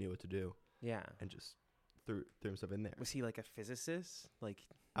immediately knew what to do. Yeah. And just threw himself in there. Was he like a physicist? Like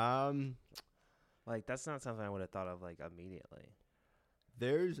that's not something I would have thought of like immediately.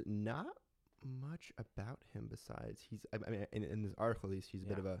 There's not much about him besides I mean in this article at least he's a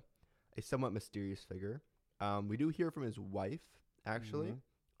bit of a somewhat mysterious figure. We do hear from his wife actually.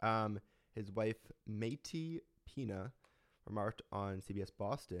 His wife Métis Pina remarked on CBS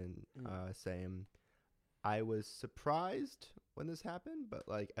Boston saying, "I was surprised when this happened, but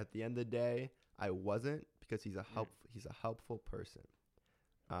like at the end of the day, I wasn't because he's a helpful person.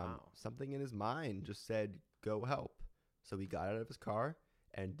 Something in his mind just said go help, so he got out of his car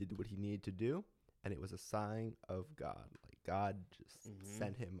and did what he needed to do, and it was a sign of God. Like God just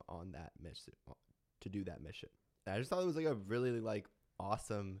sent him on that mission to do that mission. And I just thought it was like a really like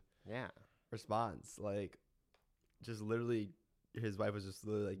awesome response. Like just literally, his wife was just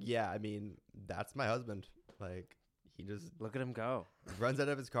literally like, yeah, I mean, that's my husband. Like he just look at him go, runs out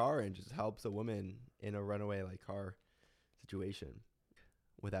of his car and just helps a woman in a runaway like car situation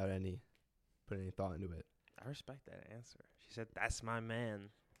without putting any thought into it. I respect that answer. She said, "That's my man."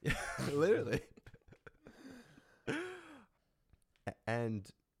 Literally. And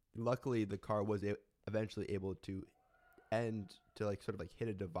luckily, the car was eventually able to like sort of like hit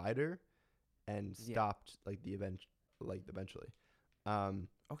a divider and stopped like the event eventually.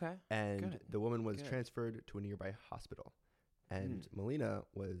 Okay. And good. The woman was transferred to a nearby hospital. And Molina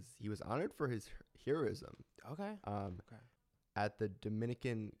was honored for his heroism. Okay. At the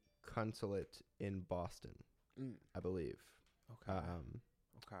Dominican consulate in Boston. I believe. Okay.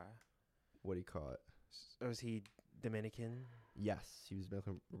 Okay. What do you call it? Was he Dominican? Yes, he was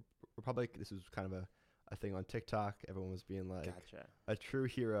Dominican Republic. This was kind of a thing on TikTok. Everyone was being like, Gotcha. a true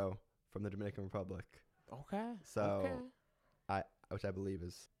hero from the Dominican Republic. Okay. So, which I believe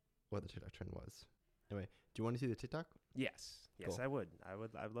is what the TikTok trend was. Anyway, do you want to see the TikTok? Yes. Yes, Cool. I would.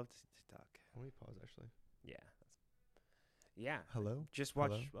 I'd love to see TikTok. Let me pause, actually. Yeah. Yeah. Hello? Just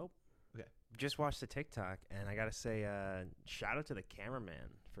watch. Hello? Oh. Okay. Just watch the TikTok, and I gotta say, shout out to the cameraman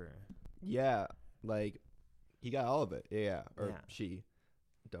for. Yeah, like, he got all of it. Yeah, or Yeah. she.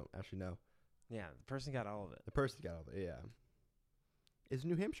 Don't actually know. Yeah, the person got all of it. The person got all of it, yeah. Is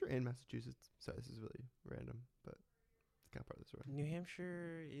New Hampshire in Massachusetts? Sorry, this is really random, but it's kind of part of the story. New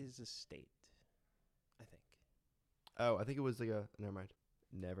Hampshire is a state, I think. Oh, I think it was like a... Never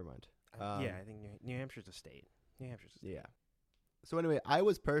mind. Yeah, I think New Hampshire's a state. New Hampshire's a state. Yeah. So anyway, I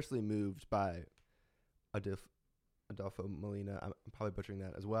was personally moved by Adolfo Molina. I'm probably butchering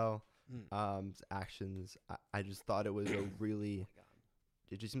that as well. His actions. I just thought it was a really... Oh my God.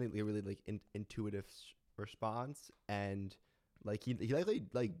 It just seemed like a really like intuitive response, and like he likely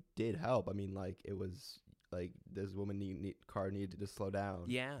like did help. I mean, like it was like this woman car needed to slow down.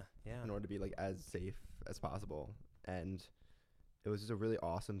 Yeah. In order to be like as safe as possible, and it was just a really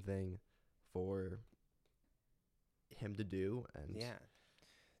awesome thing for him to do. And Yeah.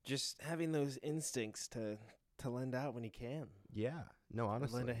 Just having those instincts to lend out when he can. yeah, no,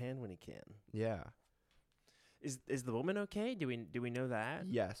 honestly, Lend a hand when he can. yeah. Is the woman okay? Do we know that?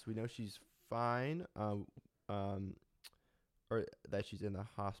 Yes, we know she's fine. Or that she's in the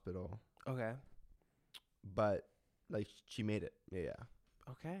hospital, Okay. but like she made it. Yeah.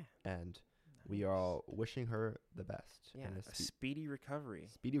 Okay. And we are all wishing her the best. Yeah. And A speedy recovery.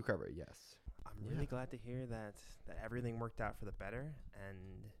 speedy recovery, yes. I'm really glad to hear that everything worked out for the better. And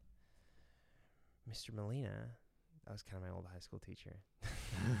Mr. Molina, that was kind of my old high school teacher,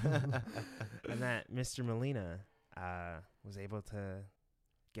 and that Mr. Molina was able to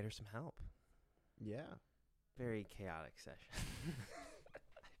get her some help. Yeah. Very chaotic session.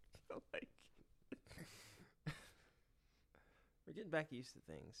 I feel like we're getting back used to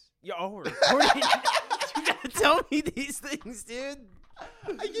things. We're recording. You gotta tell me these things, dude.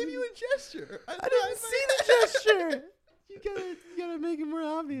 I gave you a gesture. I didn't see the gesture. You gotta make it more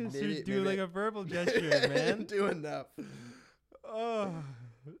obvious. You're doing like a verbal gesture, I man. didn't do enough. Oh.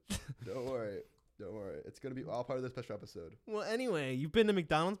 Don't worry. It's gonna be all part of the special episode. Well, anyway, you've been to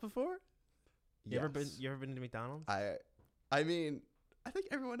McDonald's before? You ever Yes. been to McDonald's? I mean, I think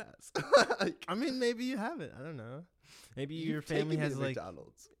everyone has. Like, I mean, maybe you haven't. I don't know. Maybe your you've family taken me has to like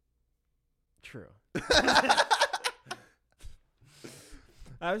McDonald's. True.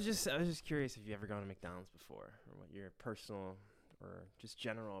 I was just curious if you ever gone to McDonald's before, or what your personal or just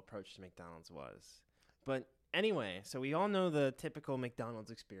general approach to McDonald's was. But anyway, so we all know the typical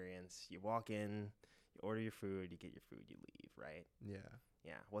McDonald's experience. You walk in, you order your food, you get your food, you leave, right? Yeah.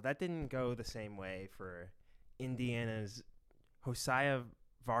 Yeah. Well, that didn't go the same way for Indiana's Josiah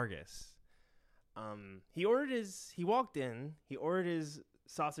Vargas. He walked in, he ordered his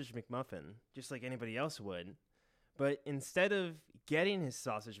sausage McMuffin, just like anybody else would. But instead of getting his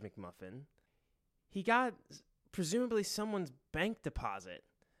sausage McMuffin, he got presumably someone's bank deposit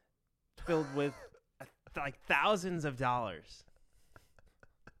filled with like thousands of dollars.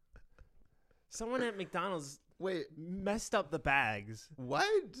 Someone at McDonald's messed up the bags. What?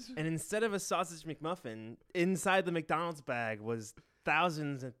 And instead of a sausage McMuffin, inside the McDonald's bag was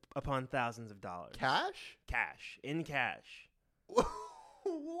thousands upon thousands of dollars. Cash? Cash. In cash.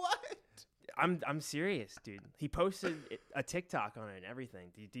 What? I'm serious, dude. He posted a TikTok on it and everything.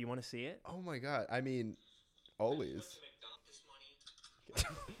 Do you want to see it? Oh my god. I mean, always.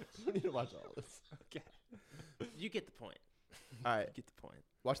 We need to watch all this. Okay. You get the point. All right. You get the point.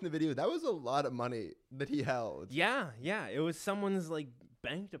 Watching the video, that was a lot of money that he held. Yeah. It was someone's like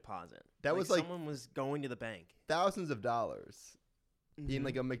bank deposit. That was like someone was going to the bank. thousands of dollars in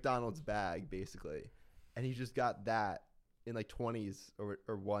like a McDonald's bag, basically. And he just got that in like 20s or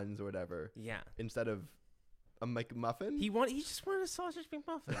ones or whatever. Yeah. Instead of a McMuffin. He just wanted a sausage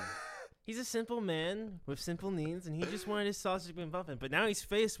McMuffin. He's a simple man with simple needs, and he just wanted his sausage McMuffin. But now he's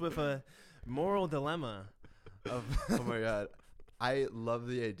faced with a moral dilemma of Oh my god. I love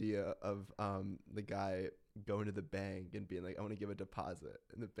the idea of the guy going to the bank and being like, I want to give a deposit.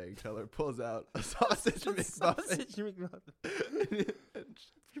 And the bank teller pulls out a sausage McMuffin. sausage McMuffin. And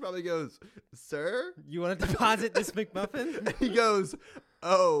she probably goes, sir? You want to deposit this McMuffin? And he goes,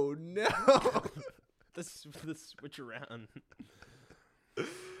 oh no. the switch around.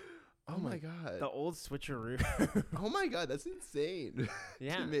 Oh my god. The old switcheroo. Oh my god, that's insane.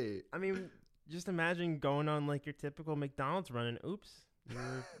 Yeah. To me. I mean, just imagine going on like your typical McDonald's run and oops,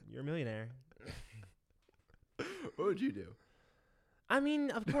 you're a millionaire. What would you do? I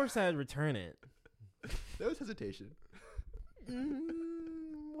mean, of course I'd return it. There was hesitation.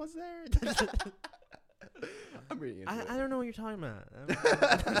 Was there? I'm reading into it. I don't know what you're talking about.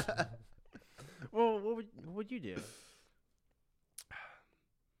 Well, what would you do?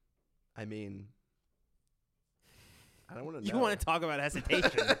 I mean, I don't want to know. You want to talk about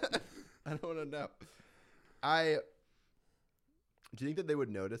hesitation? I don't want to know. Do you think that they would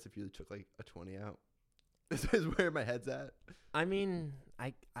notice if you took like a 20 out? This is where my head's at. I mean,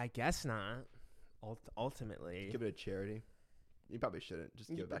 I guess not. Ultimately, Give it a charity. You probably shouldn't. Just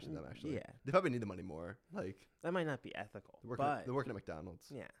give it back to them, actually. Yeah. They probably need the money more. Like, that might not be ethical. they're working at McDonald's.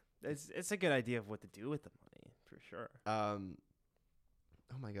 Yeah. It's a good idea of what to do with the money, for sure. Oh,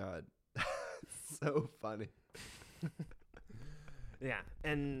 my God. So funny. Yeah.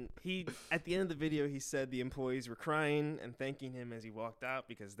 And he, at the end of the video, he said the employees were crying and thanking him as he walked out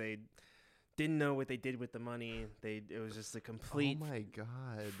because they didn't know what they did with the money. It was just a complete oh, my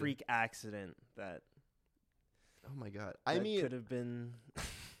God. freak accident that... Oh my God! I mean, could have been.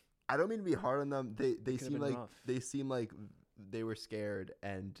 I don't mean to be hard on them. They seem like they were scared,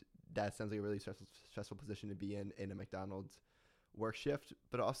 and that sounds like a really stressful position to be in a McDonald's work shift.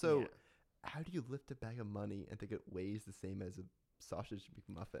 But also, how do you lift a bag of money and think it weighs the same as a sausage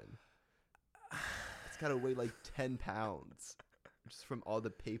McMuffin? It's got to weigh like 10 pounds just from all the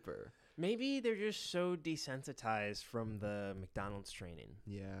paper. Maybe they're just so desensitized from the McDonald's training.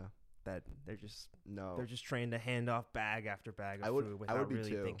 Yeah. That they're just trained to hand off bag after bag of food without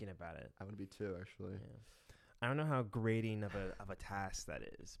really thinking about it. I would be too, actually. Yeah. I don't know how grating of a task that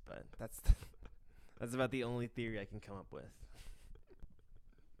is, but that's about the only theory I can come up with.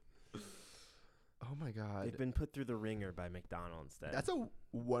 Oh my God! They've been put through the ringer by McDonald's. That's a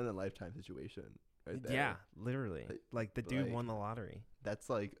one in a lifetime situation, right there. Yeah, literally. Like the dude won the lottery.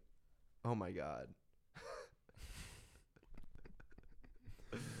 That's like, oh my God.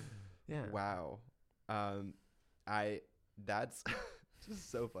 Yeah. Wow. That's just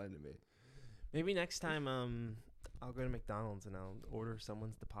so fun to me. Maybe next time I'll go to McDonald's and I'll order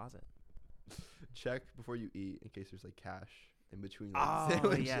someone's deposit. Check before you eat in case there's like cash in between the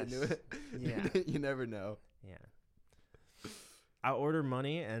sandwich into it. Yeah. You never know. Yeah. I'll order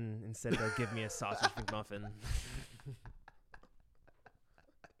money and instead they'll give me a sausage McMuffin.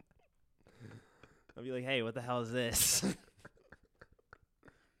 I'll be like, hey, what the hell is this?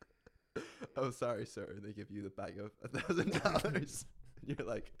 Oh, sorry, sir. And they give you the bag of $1,000. You're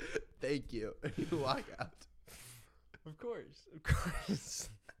like, thank you. And you walk out. Of course.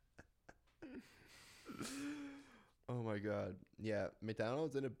 Oh, my God. Yeah,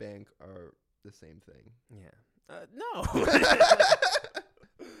 McDonald's and a bank are the same thing. Yeah. No.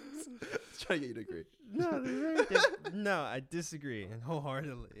 Just trying to get you to agree. No, they're very different. No, I disagree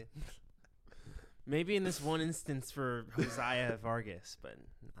wholeheartedly. Maybe in this one instance for Josiah Vargas, but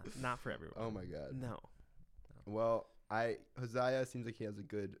not for everyone. Oh my God. No. Well, Josiah seems like he has a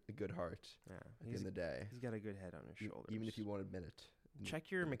good heart. Yeah, at the end of the day, he's got a good head on his shoulders. Even if you won't admit it. Check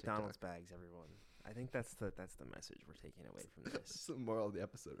your McDonald's bags, everyone. I think that's the message we're taking away from this. That's the moral of the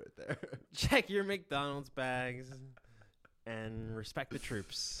episode right there. Check your McDonald's bags and respect the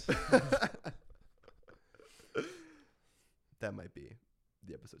troops. That might be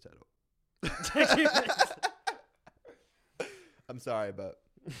the episode title. I'm sorry, but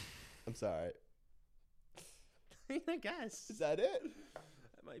I'm sorry. I guess. Is that it?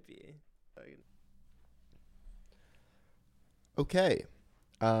 That might be. Okay.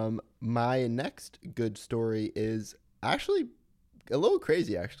 My next good story is actually a little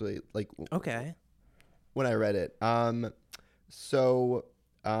crazy, actually. Like, okay. When I read it. So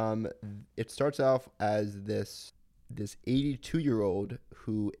it starts off as this 82-year-old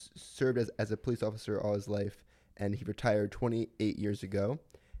who served as a police officer all his life, and he retired 28 years ago.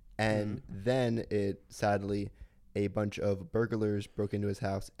 And then sadly, a bunch of burglars broke into his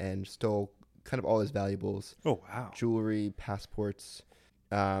house and stole kind of all his valuables. Oh, wow. Jewelry, passports,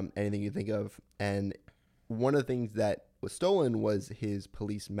 anything you think of. And one of the things that was stolen was his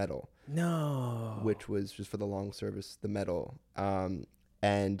police medal. No. Which was just for the long service, the medal.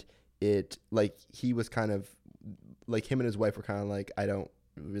 And it, like, he was kind of, like, him and his wife were kind of like, I don't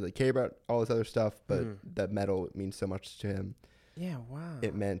really care about all this other stuff, but that medal means so much to him. Yeah, wow.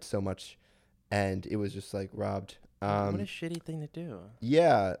 It meant so much, and it was just, like, robbed. What a shitty thing to do.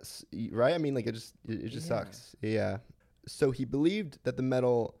 Yeah, right? I mean, like, it just sucks. Yeah. So he believed that the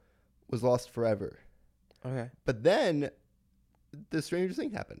medal was lost forever. Okay. But then the strangest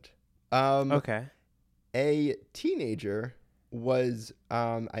thing happened. Okay. A teenager was,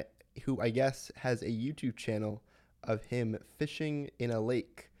 I who I guess has a YouTube channel of him fishing in a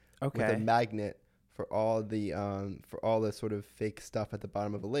lake with a Okay. magnet for all the sort of fake stuff at the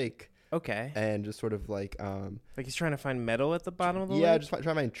bottom of a lake, Okay. and just sort of like Like he's trying to find metal at the bottom of the yeah, lake? just trying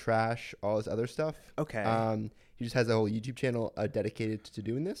to find trash, all this other stuff. Okay. He just has a whole YouTube channel dedicated to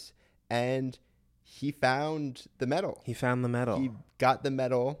doing this, and he found the medal. He found the metal. He got the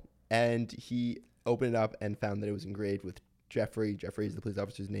medal, and he opened it up and found that it was engraved with Jeffrey. Jeffrey is the police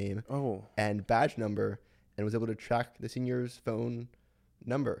officer's name Oh. and badge number, and was able to track the senior's phone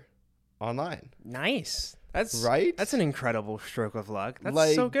number online. Nice. That's Right? That's an incredible stroke of luck. That's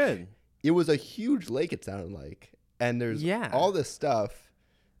Like, so good. It was a huge lake, it sounded like, and there's Yeah. all this stuff,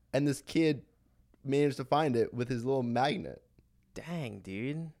 and this kid managed to find it with his little magnet. Dang,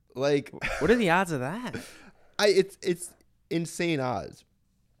 dude. Like, What are the odds of that? it's insane odds.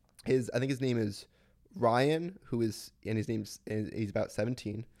 I think his name is Ryan, he's about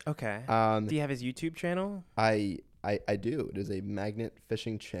 17. Okay. Do you have his YouTube channel? I do. It is a magnet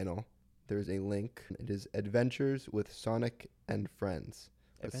fishing channel. There's a link. It is Adventures with Sonic and Friends.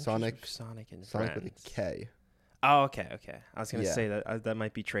 Adventures Sonic with Sonic and with a Friends. K. Oh, okay. I was gonna Yeah. say that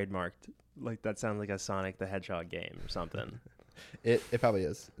might be trademarked. Like that sounds like a Sonic the Hedgehog game or something. It probably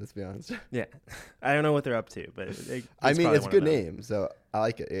is. Let's be honest. Yeah, I don't know what they're up to, but It's probably a one of good them. name, so I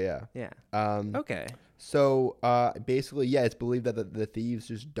like it. Yeah. Yeah. Okay. So basically, yeah, it's believed that the thieves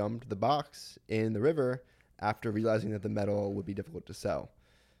just dumped the box in the river after realizing that the metal would be difficult to sell.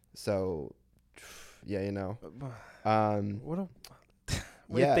 So, yeah, you know. What a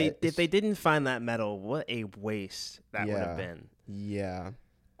Yeah, if they didn't find that metal, what a waste that would have been. Yeah.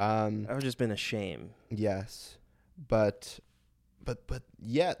 That would have just been a shame. Yes. But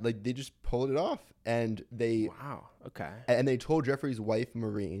yeah, like they just pulled it off, and they Wow. Okay. and they told Jeffrey's wife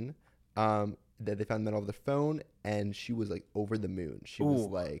Maureen that they found metal on the phone, and she was like over the moon. She was Ooh.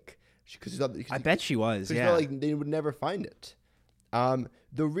 like, I bet she was. she Yeah. felt like they would never find it. I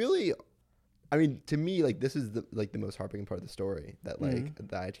mean, to me, like this is the most heartbreaking part of the story that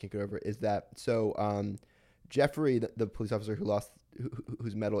that I can't get over is that Jeffrey, the police officer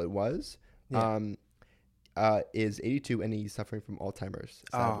whose medal it was, Yeah. is 82 and he's suffering from Alzheimer's,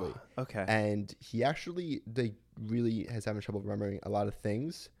 sadly. Oh, okay. And he actually really has having trouble remembering a lot of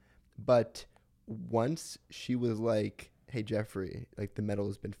things. But once she was like, "Hey Jeffrey, like the medal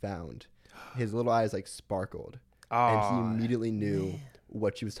has been found," his little eyes like sparkled, and he immediately knew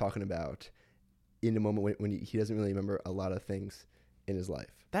what she was talking about. In a moment when he doesn't really remember a lot of things in his life.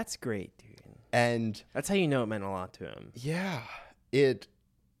 That's great, dude. And That's how you know it meant a lot to him. yeah, it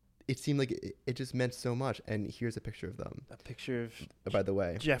seemed like it just meant so much. And here's a picture of them. A picture of By the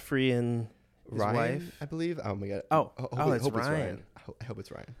way, Jeffrey and his Ryan, wife. I believe. Oh my god. It's Ryan. I hope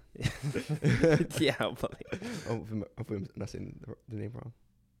it's Ryan. Yeah, hopefully. Hopefully I'm not saying the name wrong.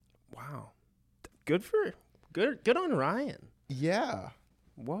 Wow. Good on Ryan. Yeah,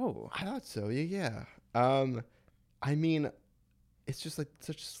 Whoa. I thought so. Yeah. I mean, it's just like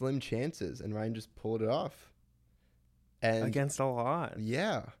such slim chances, and Ryan just pulled it off. And Against a lot.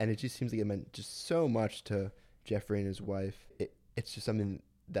 yeah, and it just seems like it meant just so much to Jeffrey and his wife. It's just something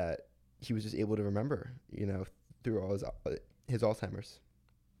that he was just able to remember, you know, through all his Alzheimer's.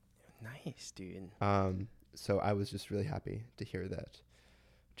 Nice, dude. So I was just really happy to hear that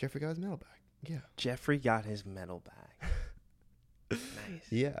Jeffrey got his medal back. Yeah. Jeffrey got his medal back. Nice.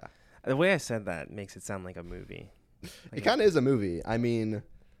 Yeah. The way I said that makes it sound like a movie. It kind of is a movie. I mean,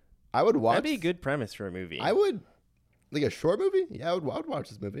 I would watch. That'd be a good premise for a movie. I would, like a short movie. Yeah, I would watch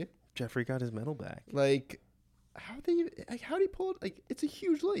this movie. Jeffrey got his medal back. Like, how do you pull it? Like, it's a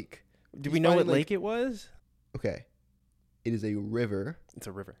huge lake. Do we know what lake it was? Okay, it is a river. It's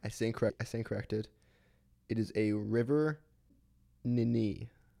a river. I stand corrected. It is a river. Nini.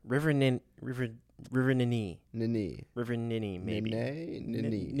 River Nini. Nini. River Nini, maybe.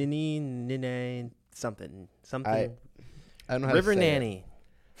 Nini. Nini, something. I don't know how River to say Nanny.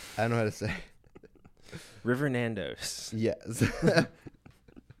 it. I don't know how to say. River Nando's. Yes.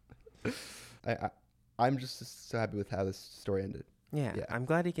 I'm just so happy with how this story ended. Yeah, Yeah. I'm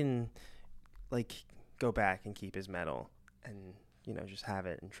glad he can, like, go back and keep his medal and, you know, just have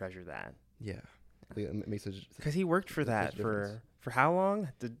it and treasure that. Yeah. It makes such Because he worked for Makes that such a difference. for how long?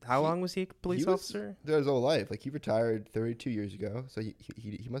 How long was he a police officer? There his whole life. Like, he retired 32 years ago, so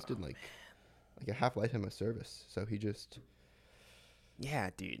he must have done like a half lifetime of service. So he just Yeah,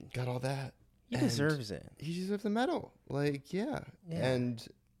 dude. got all that. He and deserves it. He deserves the medal. Like, yeah. Yeah.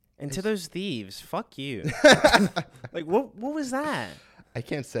 And to those thieves, fuck you. Like, what was that? I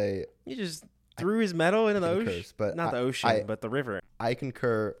can't say You just threw his medal into the I ocean. curse, but Not the ocean, but the river. I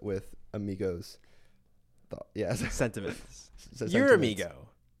concur with Amigo's thought. Yes. Sentiments. Sentiments. You're amigo.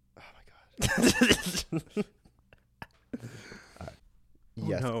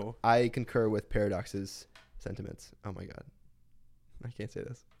 Yes, no. I concur with Paradox's sentiments. Oh my god, I can't say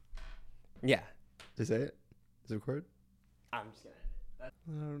this. Yeah. Did I say it? Is it recorded? I'm just gonna. I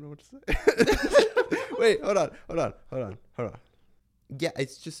don't know what to say. Wait, hold on. Yeah,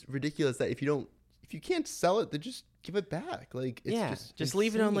 it's just ridiculous that if you can't sell it, then just give it back. Like, it's just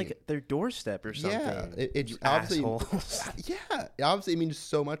leave it on insane. like their doorstep or something. Yeah, it you obviously, assholes. yeah, it obviously means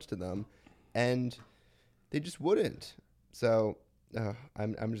so much to them, and they just wouldn't. So,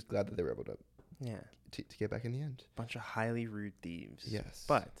 I'm just glad that they were able to get back in the end. Bunch of highly rude thieves. Yes,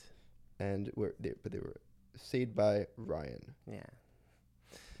 but they were saved by Ryan. Yeah,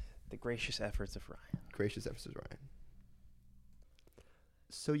 the gracious efforts of Ryan.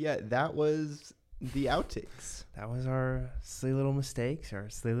 So yeah, that was the outtakes. That was our silly little mistakes, our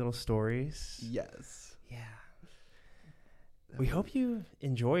silly little stories. Yes. Yeah. We hope you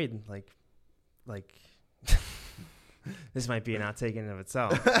enjoyed like this might be an outtake in and of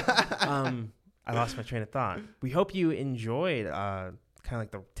itself. I lost my train of thought. We hope you enjoyed kind of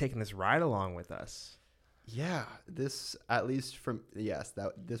like taking this ride along with us. Yeah, this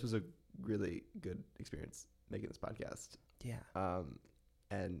this was a really good experience making this podcast. Yeah.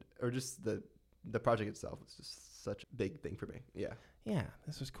 Or just the project itself was just such a big thing for me. Yeah. Yeah,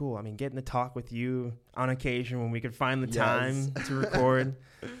 this was cool. I mean, getting to talk with you on occasion when we could find the time to record,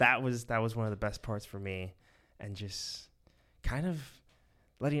 that was one of the best parts for me, and just kind of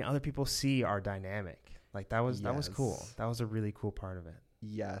letting other people see our dynamic. Like that was cool. That was a really cool part of it.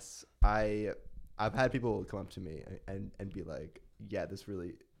 Yes, I've had people come up to me and be like, "Yeah, this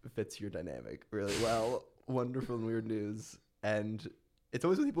really fits your dynamic really well. Wonderful and weird news." And it's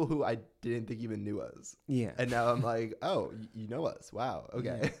always with people who I didn't think even knew us. Yeah. And now I'm like, oh, you know us. Wow.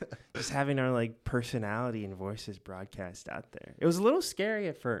 Okay. Yeah. Just having our like personality and voices broadcast out there. It was a little scary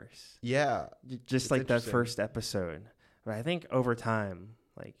at first. Yeah. Just like that first episode. But I think over time,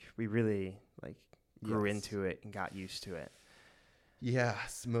 like we really like grew into it and got used to it.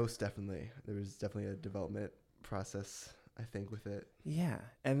 Yes, most definitely. There was definitely a development process, I think, with it. Yeah.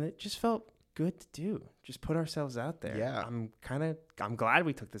 And it just felt good to do. Just put ourselves out there. Yeah. I'm glad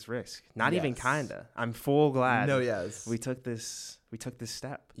we took this risk. Not even kinda. I'm full glad. No, yes. We took this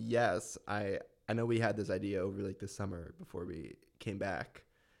step. Yes. I know we had this idea over like this summer before we came back,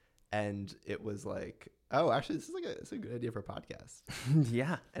 and it was like, oh, actually it's a good idea for a podcast.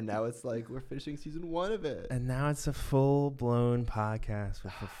 Yeah. And now it's like we're finishing season 1 of it. And now it's a full-blown podcast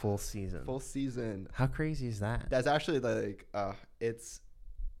with a full season. Full season. How crazy is that? That's actually like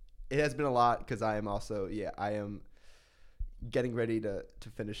it has been a lot because I am getting ready to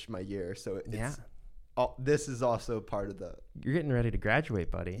finish my year. So this is also part of the. You're getting ready to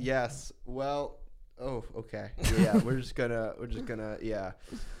graduate, buddy. Yes. Well. Oh. Okay. Yeah. we're just gonna. Yeah.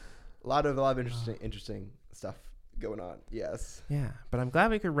 A lot of interesting stuff going on. Yes. Yeah, but I'm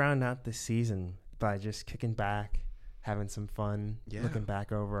glad we could round out this season by just kicking back, having some fun, looking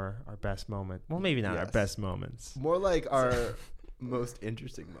back over our best moment. Well, maybe not our best moments. More like our most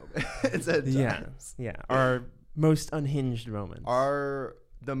interesting moments at times. Yeah. Our most unhinged moments. Are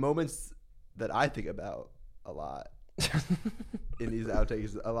the moments that I think about a lot in these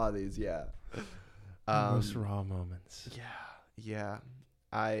outtakes. A lot of these, yeah. Most raw moments. Yeah.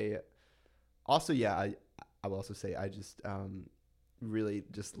 I will also say I just really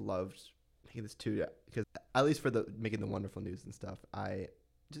just loved making this too, because at least for making the wonderful news and stuff, I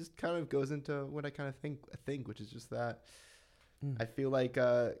just kind of goes into what I kind of think, which is just that I feel like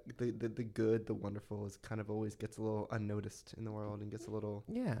the good, the wonderful is kind of always gets a little unnoticed in the world and gets a little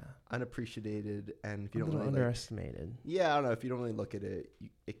unappreciated, and if you don't really underestimated. I don't know, if you don't really look at it,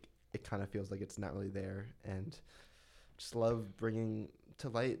 it kind of feels like it's not really there, and just love bringing to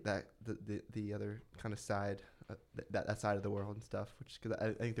light that the other kind of side, that side of the world and stuff, which because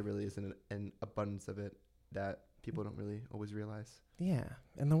I think there really is an abundance of it that people don't really always realize. Yeah,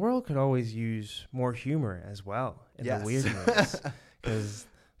 and the world could always use more humor as well in the weirdness, because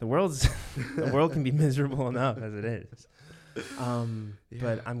the world can be miserable enough as it is.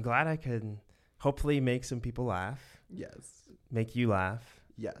 But I'm glad I could hopefully make some people laugh. Yes. Make you laugh.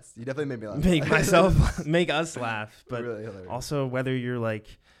 Yes, you definitely made me laugh. Make us laugh. But really also whether you're like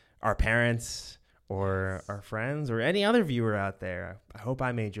our parents or our friends or any other viewer out there, I hope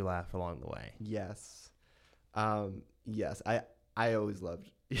I made you laugh along the way. Yes. Yes. I always loved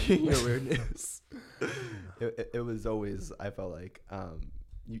your weird news. It was always, I felt like,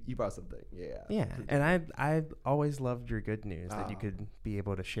 you brought something. Yeah. Yeah. And I always loved your good news, that you could be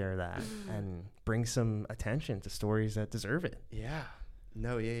able to share that and bring some attention to stories that deserve it. Yeah.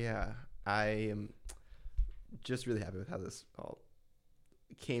 No, yeah. I am just really happy with how this all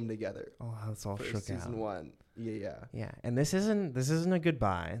came together Oh, how it's all for shook season out. 1. Yeah. Yeah, and this isn't a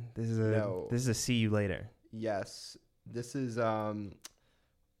goodbye. This is a see you later. Yes. This is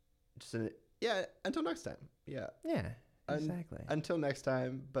just until next time. Yeah. Yeah, exactly. Until next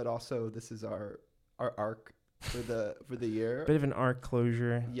time, but also this is our arc for the year. Bit of an arc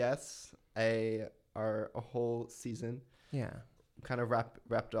closure. Yes, a whole season. Yeah. Kind of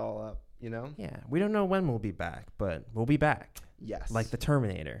wrapped it all up, you know? Yeah. We don't know when we'll be back, but we'll be back. Yes. Like the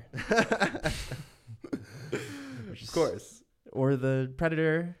Terminator. Of course. Or the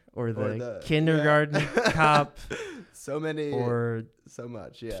Predator, or the kindergarten yeah. cop. So many. Or so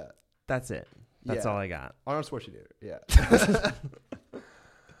much, yeah. that's it. That's all I got. Arnold Schwarzenegger, yeah.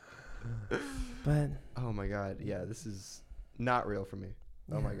 But oh my God, yeah, this is not real for me.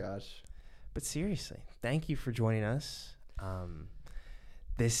 Yeah. Oh my gosh. But seriously, thank you for joining us.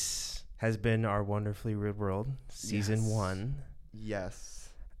 This has been our Wonderfully Weird World season 1. Yes.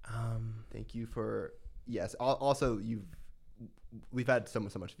 Thank you for Also, we've had so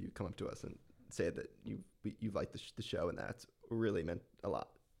much of you come up to us and say that you've liked the show, and that's really meant a lot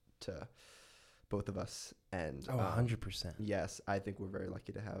to both of us. And 100%. Yes, I think we're very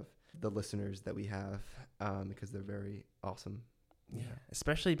lucky to have the listeners that we have, because they're very awesome. Yeah,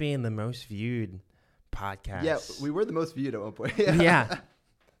 especially being the most viewed podcast. Yeah, we were the most viewed at one point. Yeah.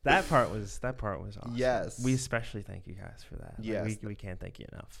 That part was awesome. Yes. We especially thank you guys for that. Yes. Like, we can't thank you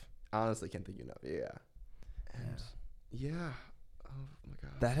enough. Honestly, can't thank you enough. Yeah. And yeah. Oh my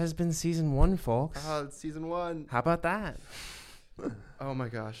God. That has been season 1, folks. Oh, it's season 1. How about that? Oh my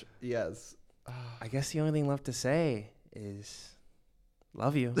gosh. Yes. I guess the only thing left to say is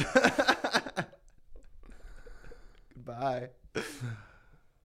love you. Goodbye.